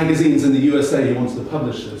in the magazines in the USA who wanted to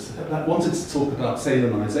publish this that wanted to talk about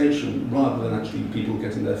salinization rather than actually people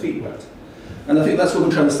getting their feet wet. And I think that's what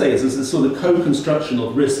I'm trying to say, is there's this sort of co-construction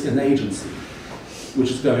of risk and agency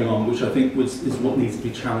which is going on, which I think is what needs to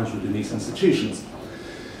be challenged within these institutions.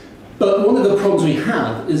 But one of the problems we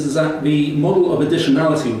have is that the model of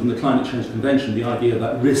additionality within the Climate Change Convention, the idea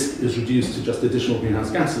that risk is reduced to just additional greenhouse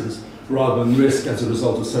gases rather than risk as a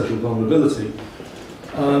result of social vulnerability,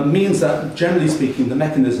 means that, generally speaking, the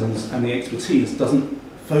mechanisms and the expertise doesn't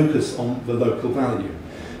focus on the local value.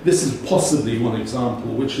 This is possibly one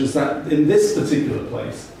example, which is that in this particular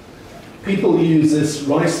place, people use this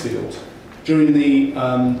rice field. During the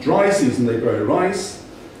dry season, they grow rice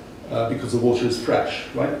because the water is fresh,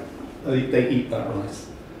 right? They eat that rice.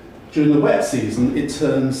 During the wet season, it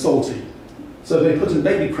turns salty. So they put in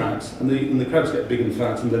baby crabs, and the crabs get big and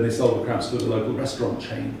fat, and then they sell the crabs to the local restaurant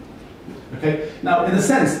chain. Okay? Now, in a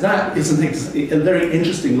sense, that is a very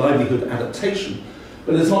interesting livelihood adaptation,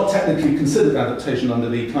 but it's not technically considered adaptation under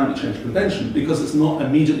the Climate Change Convention because it's not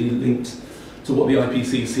immediately linked to what the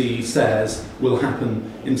IPCC says will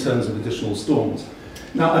happen in terms of additional storms.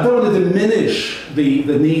 Now, I don't want to diminish the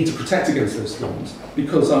need to protect against those storms,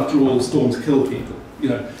 because after all, storms kill people.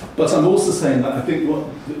 But I'm also saying that I think what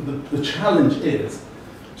the challenge is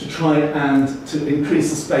to try and to increase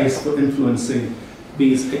the space for influencing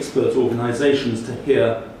these expert organisations to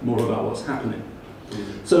hear more about what's happening.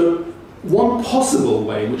 So one possible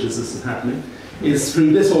way in which this is happening is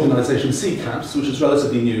through this organisation, CCAPS, which is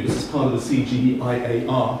relatively new. This is part of the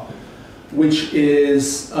CGIAR, which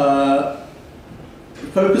is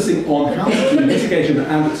focusing on how to do mitigation and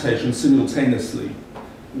adaptation simultaneously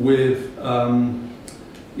with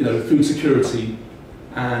food security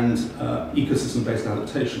and ecosystem-based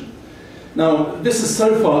adaptation. Now, this is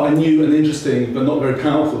so far a new and interesting but not very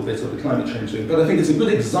powerful bit of the climate change thing, but I think it's a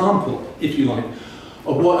good example, if you like,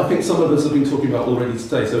 of what I think some of us have been talking about already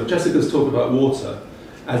today. So Jessica's talked about water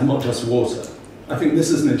as not just water. I think this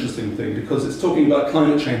is an interesting thing because it's talking about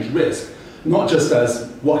climate change risk, not just as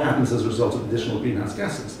what happens as a result of additional greenhouse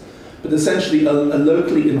gases, but essentially a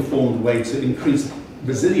locally informed way to increase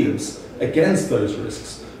resilience against those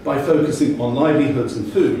risks by focusing on livelihoods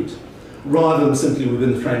and food, rather than simply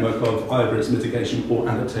within the framework of either its mitigation or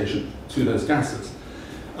adaptation to those gases.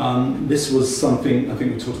 This was something I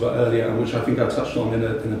think we talked about earlier, and which I think I touched on in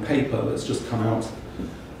a paper that's just come out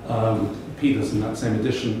with Peters in that same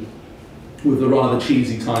edition, with the rather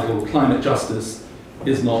cheesy title, Climate Justice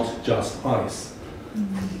is not just ice.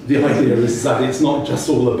 The idea is that it's not just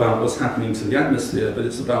all about what's happening to the atmosphere, but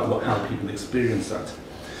it's about how people experience that.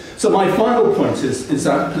 So my final point is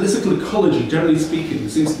that political ecology, generally speaking,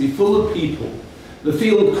 seems to be full of people. The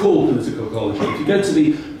field called political ecology, if you go to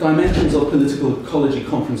the Dimensions of Political Ecology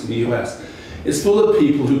conference in the US, it's full of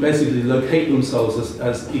people who basically locate themselves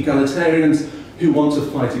as egalitarians who want to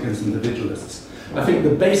fight against individualists. I think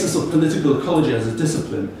the basis of political ecology as a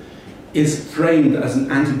discipline is framed as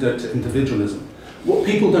an antidote to individualism. What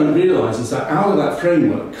people don't realise is that out of that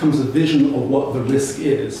framework comes a vision of what the risk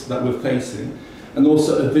is that we're facing, and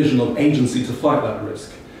also a vision of agency to fight that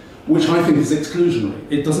risk, which I think is exclusionary.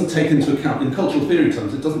 It doesn't take into account, in cultural theory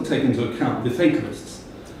terms, it doesn't take into account the fatalists.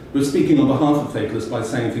 We're speaking on behalf of fatalists by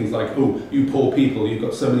saying things like, oh, you poor people, you've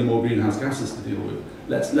got so many more greenhouse gases to deal with.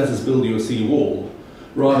 Let us build you a sea wall,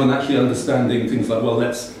 rather than actually understanding things like, well,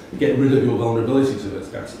 let's get rid of your vulnerability to those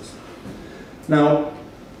gases. Now,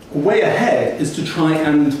 a way ahead is to try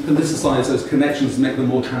and politicize those connections, make them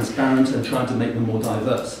more transparent, and try to make them more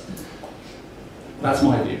diverse. That's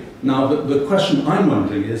my view. Now, the question I'm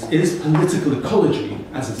wondering is political ecology,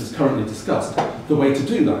 as it is currently discussed, the way to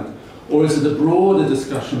do that? Or is it a broader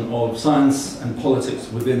discussion of science and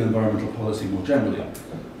politics within environmental policy more generally,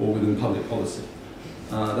 or within public policy?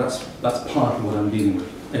 That's part of what I'm dealing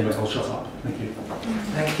with. Anyway, I'll shut up. Thank you.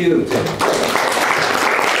 Thank you, Tim.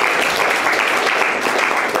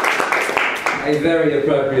 A very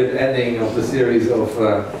appropriate ending of the series of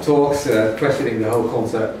talks questioning the whole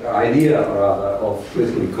concept, idea rather, of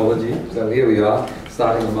political ecology. So here we are,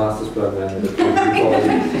 starting a master's program in political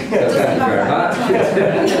ecology. So thank you very much.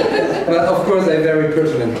 But of course, a very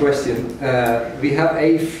pertinent question. We have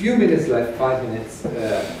a few minutes left, 5 minutes,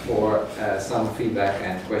 for some feedback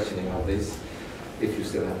and questioning of this, if you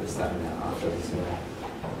still have the stamina after this.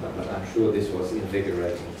 But I'm sure this was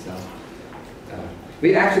invigorating. So.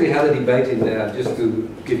 We actually had a debate in just to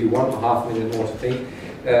give you 1.5 minutes more to think.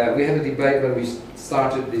 We had a debate when we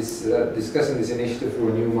started this discussing this initiative for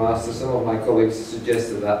a new master. Some of my colleagues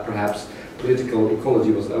suggested that perhaps political ecology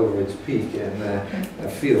was over its peak, and I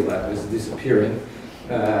feel that was disappearing.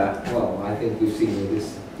 Well, I think we've seen with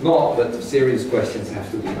this. Not that serious questions have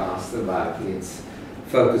to be asked about its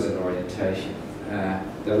focus and orientation.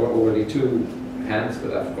 There were already 2 hands,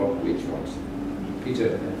 but I forgot which ones.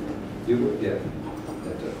 Peter, you? Yeah.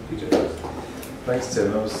 Thanks,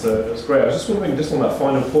 Tim. That was great. I was just wondering, just on that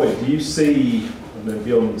final point, do you see and then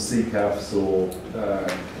beyond CCAFs or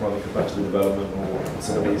climate compatible development or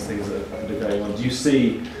some of these things that are going on, do you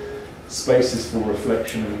see spaces for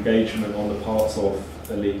reflection and engagement on the parts of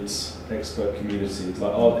elites, expert communities?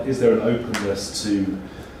 Like, is there an openness to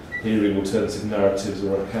hearing alternative narratives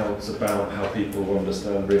or accounts about how people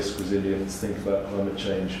understand risk, resilience, think about climate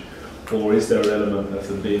change? Or is there an element of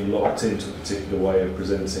them being locked into a particular way of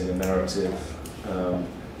presenting a narrative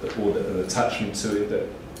or an attachment to it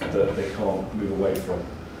that they can't move away from?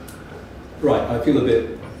 Right, I feel a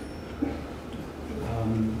bit...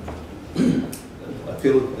 I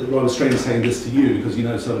feel rather strange saying this to you because you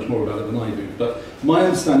know so much more about it than I do. But my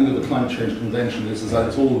understanding of the Climate Change Convention is that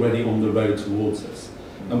it's already on the road towards this.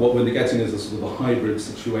 And what we're getting is a sort of a hybrid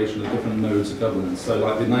situation of different modes of governance. So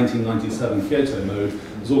like the 1997 Kyoto mode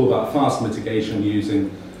was all about fast mitigation using,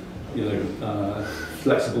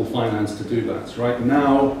 flexible finance to do that. Right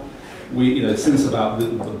now, since about the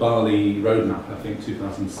Bali roadmap, I think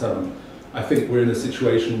 2007, I think we're in a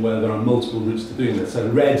situation where there are multiple routes to doing this. So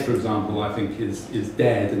RED, for example, I think is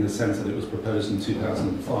dead in the sense that it was proposed in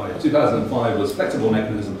 2005. 2005 was flexible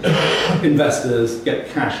mechanism. Investors get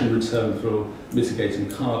cash in return for mitigating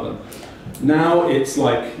carbon. Now it's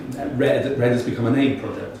like RED has become an aid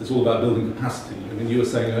project. It's all about building capacity. I mean, you were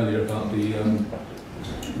saying earlier about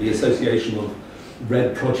the association of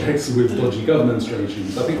RED projects with dodgy governance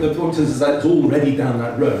regimes. I think the point is that it's already down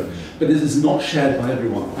that road, but this is not shared by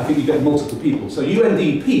everyone. I think you get multiple people. So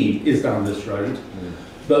UNDP is down this road,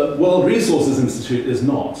 but World Resources Institute is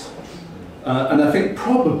not. And I think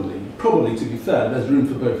probably to be fair, there's room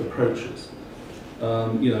for both approaches.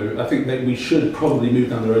 I think that we should probably move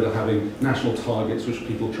down the road of having national targets which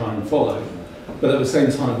people try and follow. But at the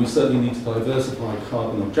same time, we certainly need to diversify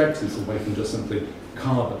carbon objectives away from just simply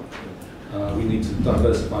carbon. We need to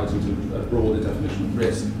diversify it into a broader definition of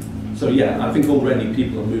risk. So yeah, I think already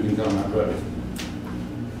people are moving down that road.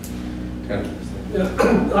 Okay. Yeah,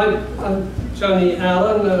 I'm Tony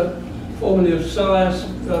Allen, formerly of SOAS,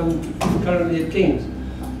 currently at King's.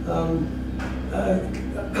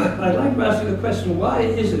 I'd like to ask you the question, why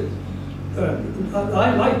is it?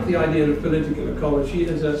 I like the idea of political ecology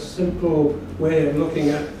as a simple way of looking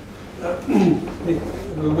at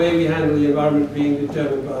the way we handle the environment being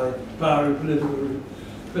determined by power and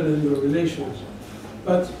political relations.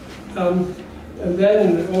 But and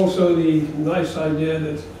then also the nice idea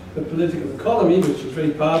that the political economy, which is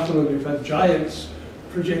very powerful, and we've had giants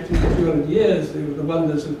projecting for 200 years, the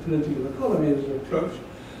wonders of political economy as an approach.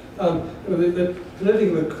 The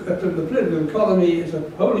political economy is a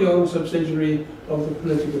wholly owned subsidiary of the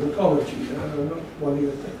political ecology. I'm not wanting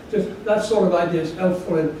to think. Just that sort of idea is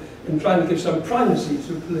helpful in trying to give some primacy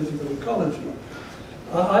to political ecology.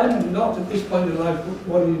 I'm not at this point in life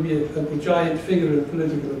wanting to be a giant figure in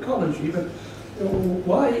political ecology, but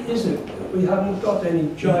why is it that we haven't got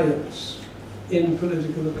any giants in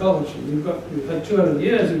political ecology? We've had 200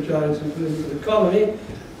 years of giants in political economy,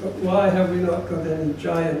 but why have we not got any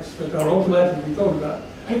giants that are automatically thought about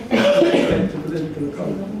to political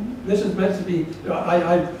economy? This is meant to be,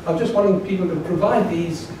 I'm just wanting people to provide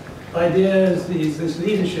these ideas, this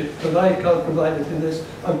leadership, but I can't provide it in this.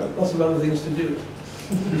 I've got lots of other things to do.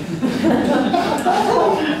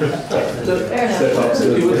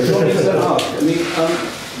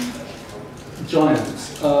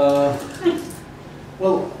 Giants.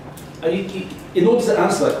 Well, in order to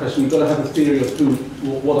answer that question, you've got to have a theory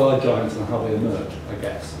of what are giants and how they emerge, I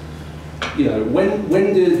guess.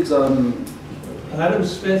 When did Adam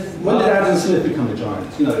Smith? When did Adam Smith become a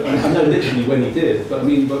giant? I know literally when he did, but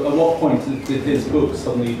but at what point did his book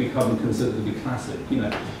suddenly become considered to be classic?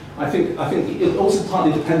 I think it also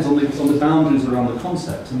partly depends on the boundaries around the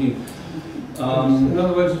concept. In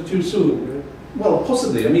other words, too soon. Well,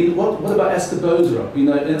 possibly. What about Esther Boserup?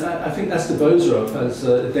 I think Esther Boserup, as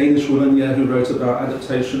a Danish woman, who wrote about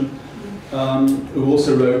adaptation, who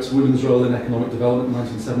also wrote Women's Role in Economic Development in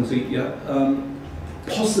 1970.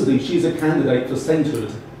 Possibly she's a candidate for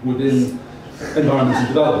centred within environment and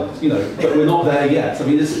development, but we're not there yet.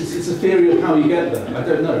 It's a theory of how you get there. I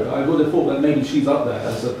don't know. I would have thought that maybe she's up there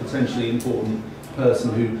as a potentially important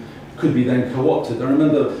person who could be then co-opted. I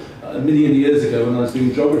remember a million years ago when I was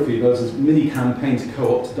doing geography, there was this mini campaign to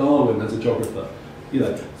co-opt Darwin as a geographer.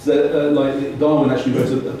 Like Darwin actually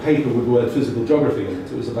wrote a paper with the word physical geography in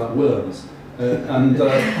it. It was about worms. And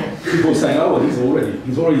people were saying, oh, well,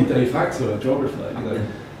 he's already de facto a geographer,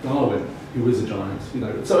 Darwin, who is a giant,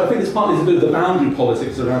 So I think it's partly to do with the boundary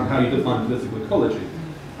politics around how you define political ecology.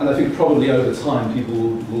 And I think probably over time people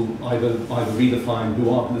will either redefine who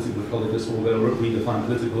are political ecologists or they'll redefine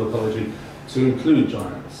political ecology to include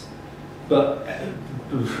giants. But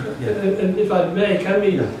And if I may, can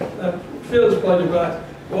we, Phil's point about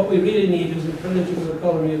what we really need is a political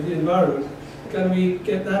economy of the environment. Can we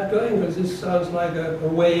get that going? Because this sounds like a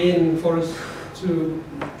way in for us to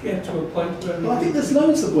get to a point where... Well, I think there's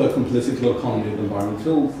loads of work on political economy of the environment.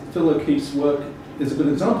 Phil O'Keefe's work is a good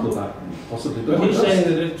example of that, possibly. But he's saying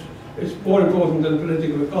that it's more important than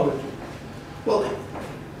political ecology. Well,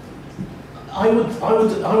 I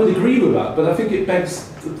would agree with that, but I think it begs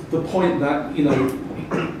the point that, you know,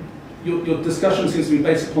 your discussion seems to be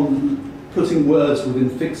based upon putting words within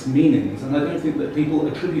fixed meanings, and I don't think that people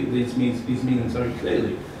attribute these meanings very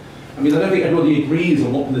clearly. I mean, I don't think everybody agrees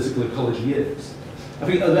on what political ecology is. I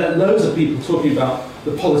think there are loads of people talking about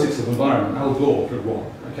the politics of environment, Al Gore for one,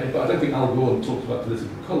 okay, but I don't think Al Gore talked about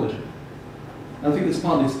political ecology. And I think it's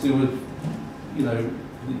partly to do with, you know,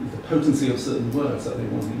 the potency of certain words that they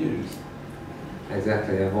want to use.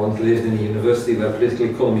 Exactly. I once lived in a university where political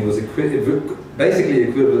economy was basically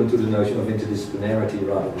equivalent to the notion of interdisciplinarity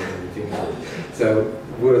rather than anything else. So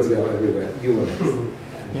words go everywhere. You were next.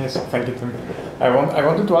 Yes, thank you, Tim. I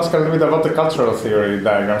wanted to ask a little bit about the cultural theory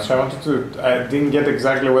diagram. So I didn't get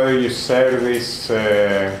exactly whether you share this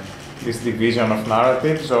division of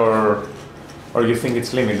narratives or you think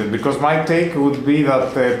it's limited? Because my take would be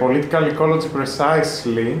that political ecology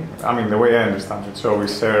precisely, I mean, the way I understand it, so we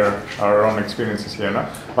share our own experiences here, no?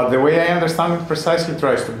 But the way I understand it precisely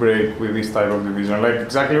tries to break with this type of division. Like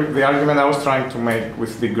exactly the argument I was trying to make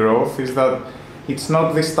with degrowth is that it's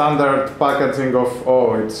not the standard packaging of,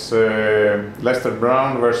 oh, it's Lester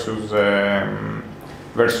Brown versus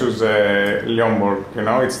Lyonborg, you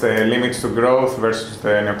know? It's the limits to growth versus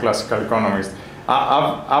the neoclassical economist.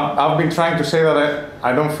 I've been trying to say that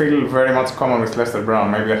I don't feel very much common with Lester Brown.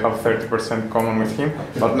 Maybe I have 30% common with him,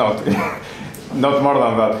 but not more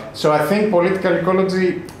than that. So I think political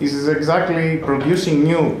ecology is exactly producing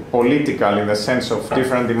new political, in the sense of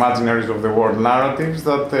different imaginaries of the world narratives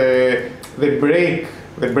that they break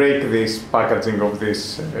this packaging of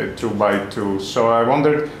this 2x2. So I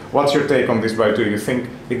wondered, what's your take on this by 2? You think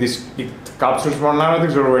it captures more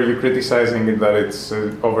narratives, or were you criticizing it that it's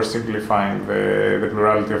oversimplifying the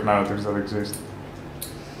plurality of narratives that exist?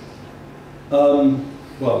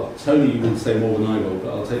 Well, Tony would say more than I will, but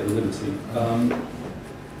I'll take the liberty.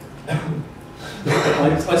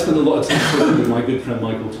 I spent a lot of time talking with my good friend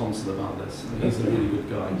Michael Thompson about this. He's a really good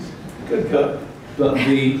guy. Good guy.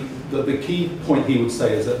 But the key point he would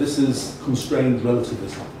say is that this is constrained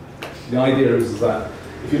relativism. The idea is that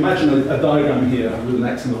if you imagine a diagram here with an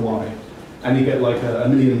X and a Y, and you get like a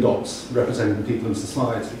million dots representing people in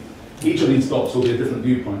society, each of these dots will be a different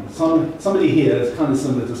viewpoint. Somebody here is kind of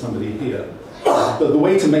similar to somebody here. But the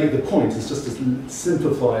way to make the point is just to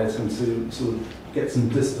simplify it and to sort of get some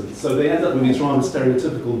distance. So they end up with these rather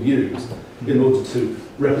stereotypical views in order to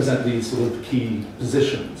represent these sort of key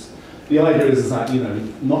positions. The idea is that, you know,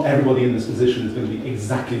 not everybody in this position is going to be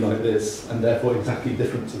exactly like this and therefore exactly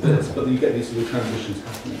different to this, but you get these sort of transitions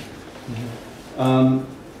happening.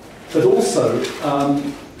 But also,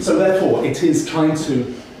 so therefore it is trying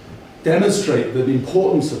to demonstrate the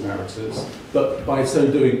importance of narratives, but by so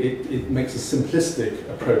doing it makes a simplistic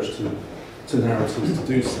approach to narratives to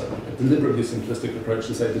do so, a deliberately simplistic approach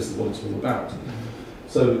to say this is what it's all about.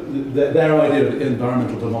 So their idea of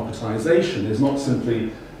environmental democratization is not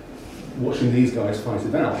simply watching these guys fight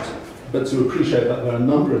it out, but to appreciate that there are a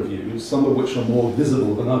number of views, some of which are more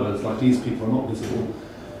visible than others, like these people are not visible,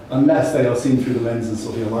 unless they are seen through the lenses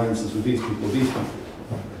of the alliances with these people or these people.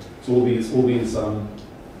 So all these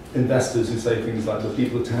investors who say things like, the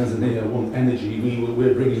people of Tanzania want energy,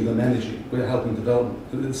 we're bringing them energy, we're helping development,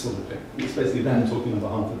 this sort of thing. It's basically them talking on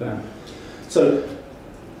behalf of them. So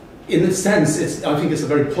in a sense, I think it's a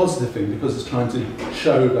very positive thing, because it's trying to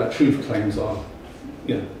show that truth claims are,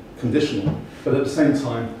 you know, conditional, but at the same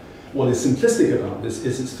time, what is simplistic about this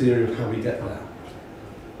is its theory of how we get there.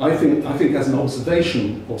 I think as an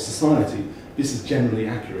observation of society, this is generally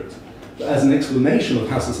accurate, but as an explanation of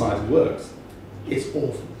how society works, it's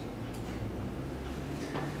awful.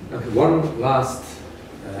 Okay, one last,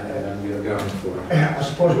 and we are going for. I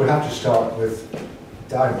suppose we have to start with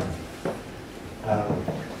Diamond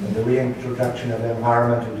and the reintroduction of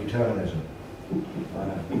environmental determinism.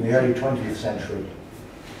 In the early 20th century,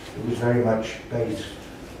 it was very much based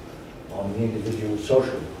on the individual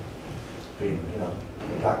social being, you know,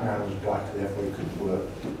 the black man was black, therefore he couldn't work.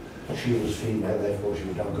 She was female, therefore she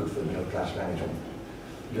was no good for the middle class management.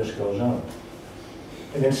 It just goes on.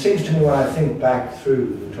 And it seems to me, when I think back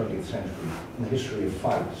through the 20th century, in the history of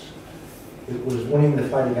fights, it was winning the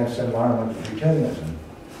fight against environmental determinism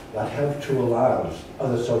that helped to allow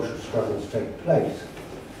other social struggles to take place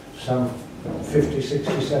some 50,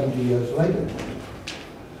 60, 70 years later.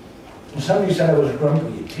 And somebody said I was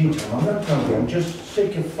grumpy at tea time. I'm not grumpy, I'm just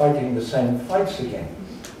sick of fighting the same fights again.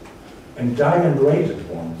 And Diamond raised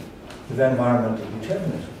one with environmental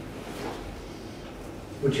determinism,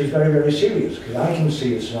 which is very, very serious, because I can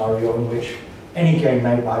see a scenario in which any gain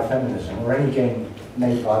made by feminism or any gain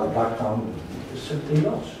made by the black family is simply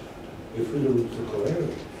lost if we lose the core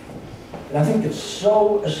area. And I think it's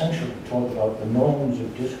so essential to talk about the norms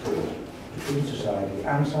of discourse between society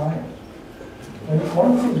and science. And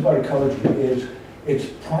one of the things about ecology is its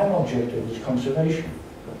prime objective is conservation.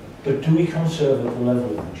 But do we conserve at the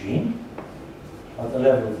level of the gene, at the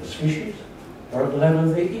level of the species, or at the level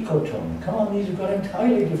of the ecotone? Come on, these have got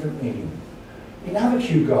entirely different meanings. You can have a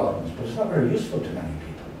kew gardens, but it's not very useful to many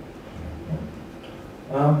people.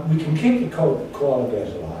 We can keep the koala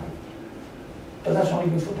bears alive, but that's only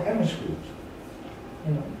good for primary schools.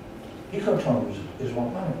 You know, ecotone is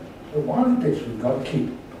what matters. But one of the bits we've got to keep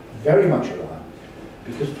very much alive,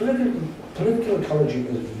 because political ecology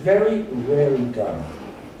is very rarely done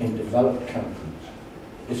in developed countries.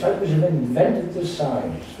 It's like we've invented the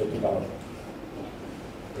science for development.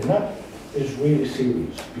 And that is really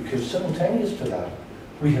serious, because simultaneous to that,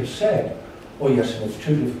 we have said, oh yes, and it's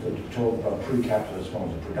too difficult to talk about pre-capitalist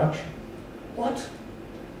modes of production. What?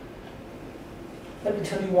 Let me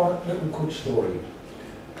tell you one little quick story.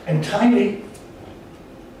 Entirely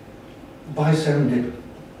by serendipity,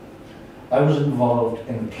 I was involved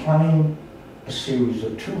in planning a series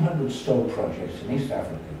of 200 stow projects in East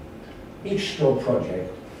Africa. Each stow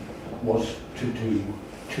project was to do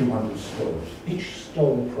 200 stows. Each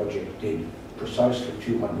stow project did precisely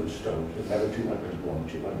 200 stows. There were never 201,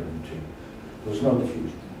 202. There was no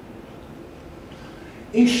diffusion.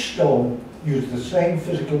 Each stow used the same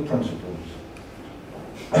physical principles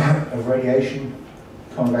of radiation,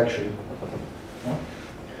 convection,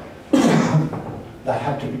 that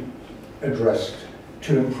had to be addressed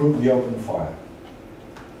to improve the open fire.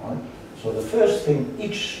 Right? So the first thing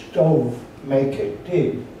each stove maker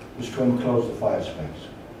did was to enclose the fire space.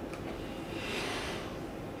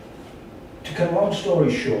 To cut a long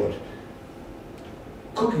story short,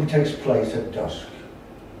 cooking takes place at dusk,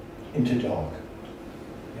 into dark.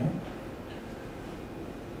 Yeah?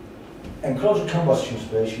 Enclose a combustion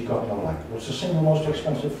space, you've got no light. What's the single most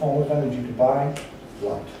expensive form of energy to buy?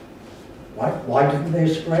 Light. Right? Why didn't they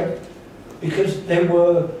spread? Because they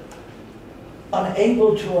were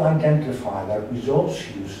unable to identify that resource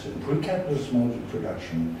use in pre-capitalist modes of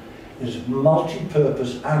production is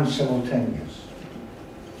multi-purpose and simultaneous.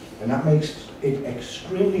 And that makes it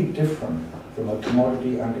extremely different from a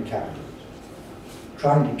commodity and a capitalist.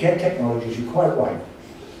 Trying to get technologies, you're quite right,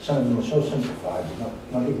 some of them are so simplified, they're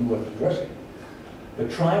not even worth addressing. But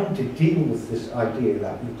trying to deal with this idea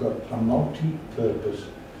that we've got a multi-purpose,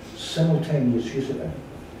 simultaneous use of energy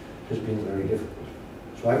has been very difficult.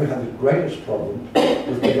 So I would have the greatest problem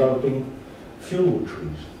with developing fuel wood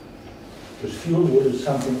trees. Because fuel wood is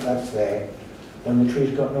something that's there when the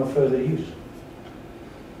tree's got no further use.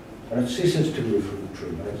 And it ceases to be a fruit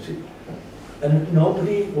tree. And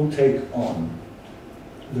nobody will take on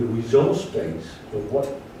the resource base of what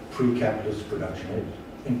pre-capitalist production is,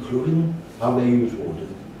 including how they use water.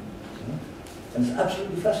 And it's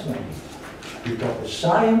absolutely fascinating. You've got the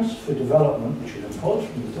science for development, which is imposed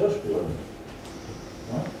from the first world,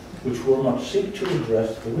 right, which will not seek to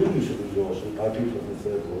address the real use of resources by people of the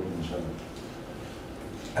third world and so on.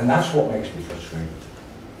 And that's what makes me frustrated.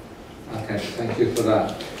 Okay, thank you for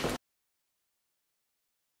that.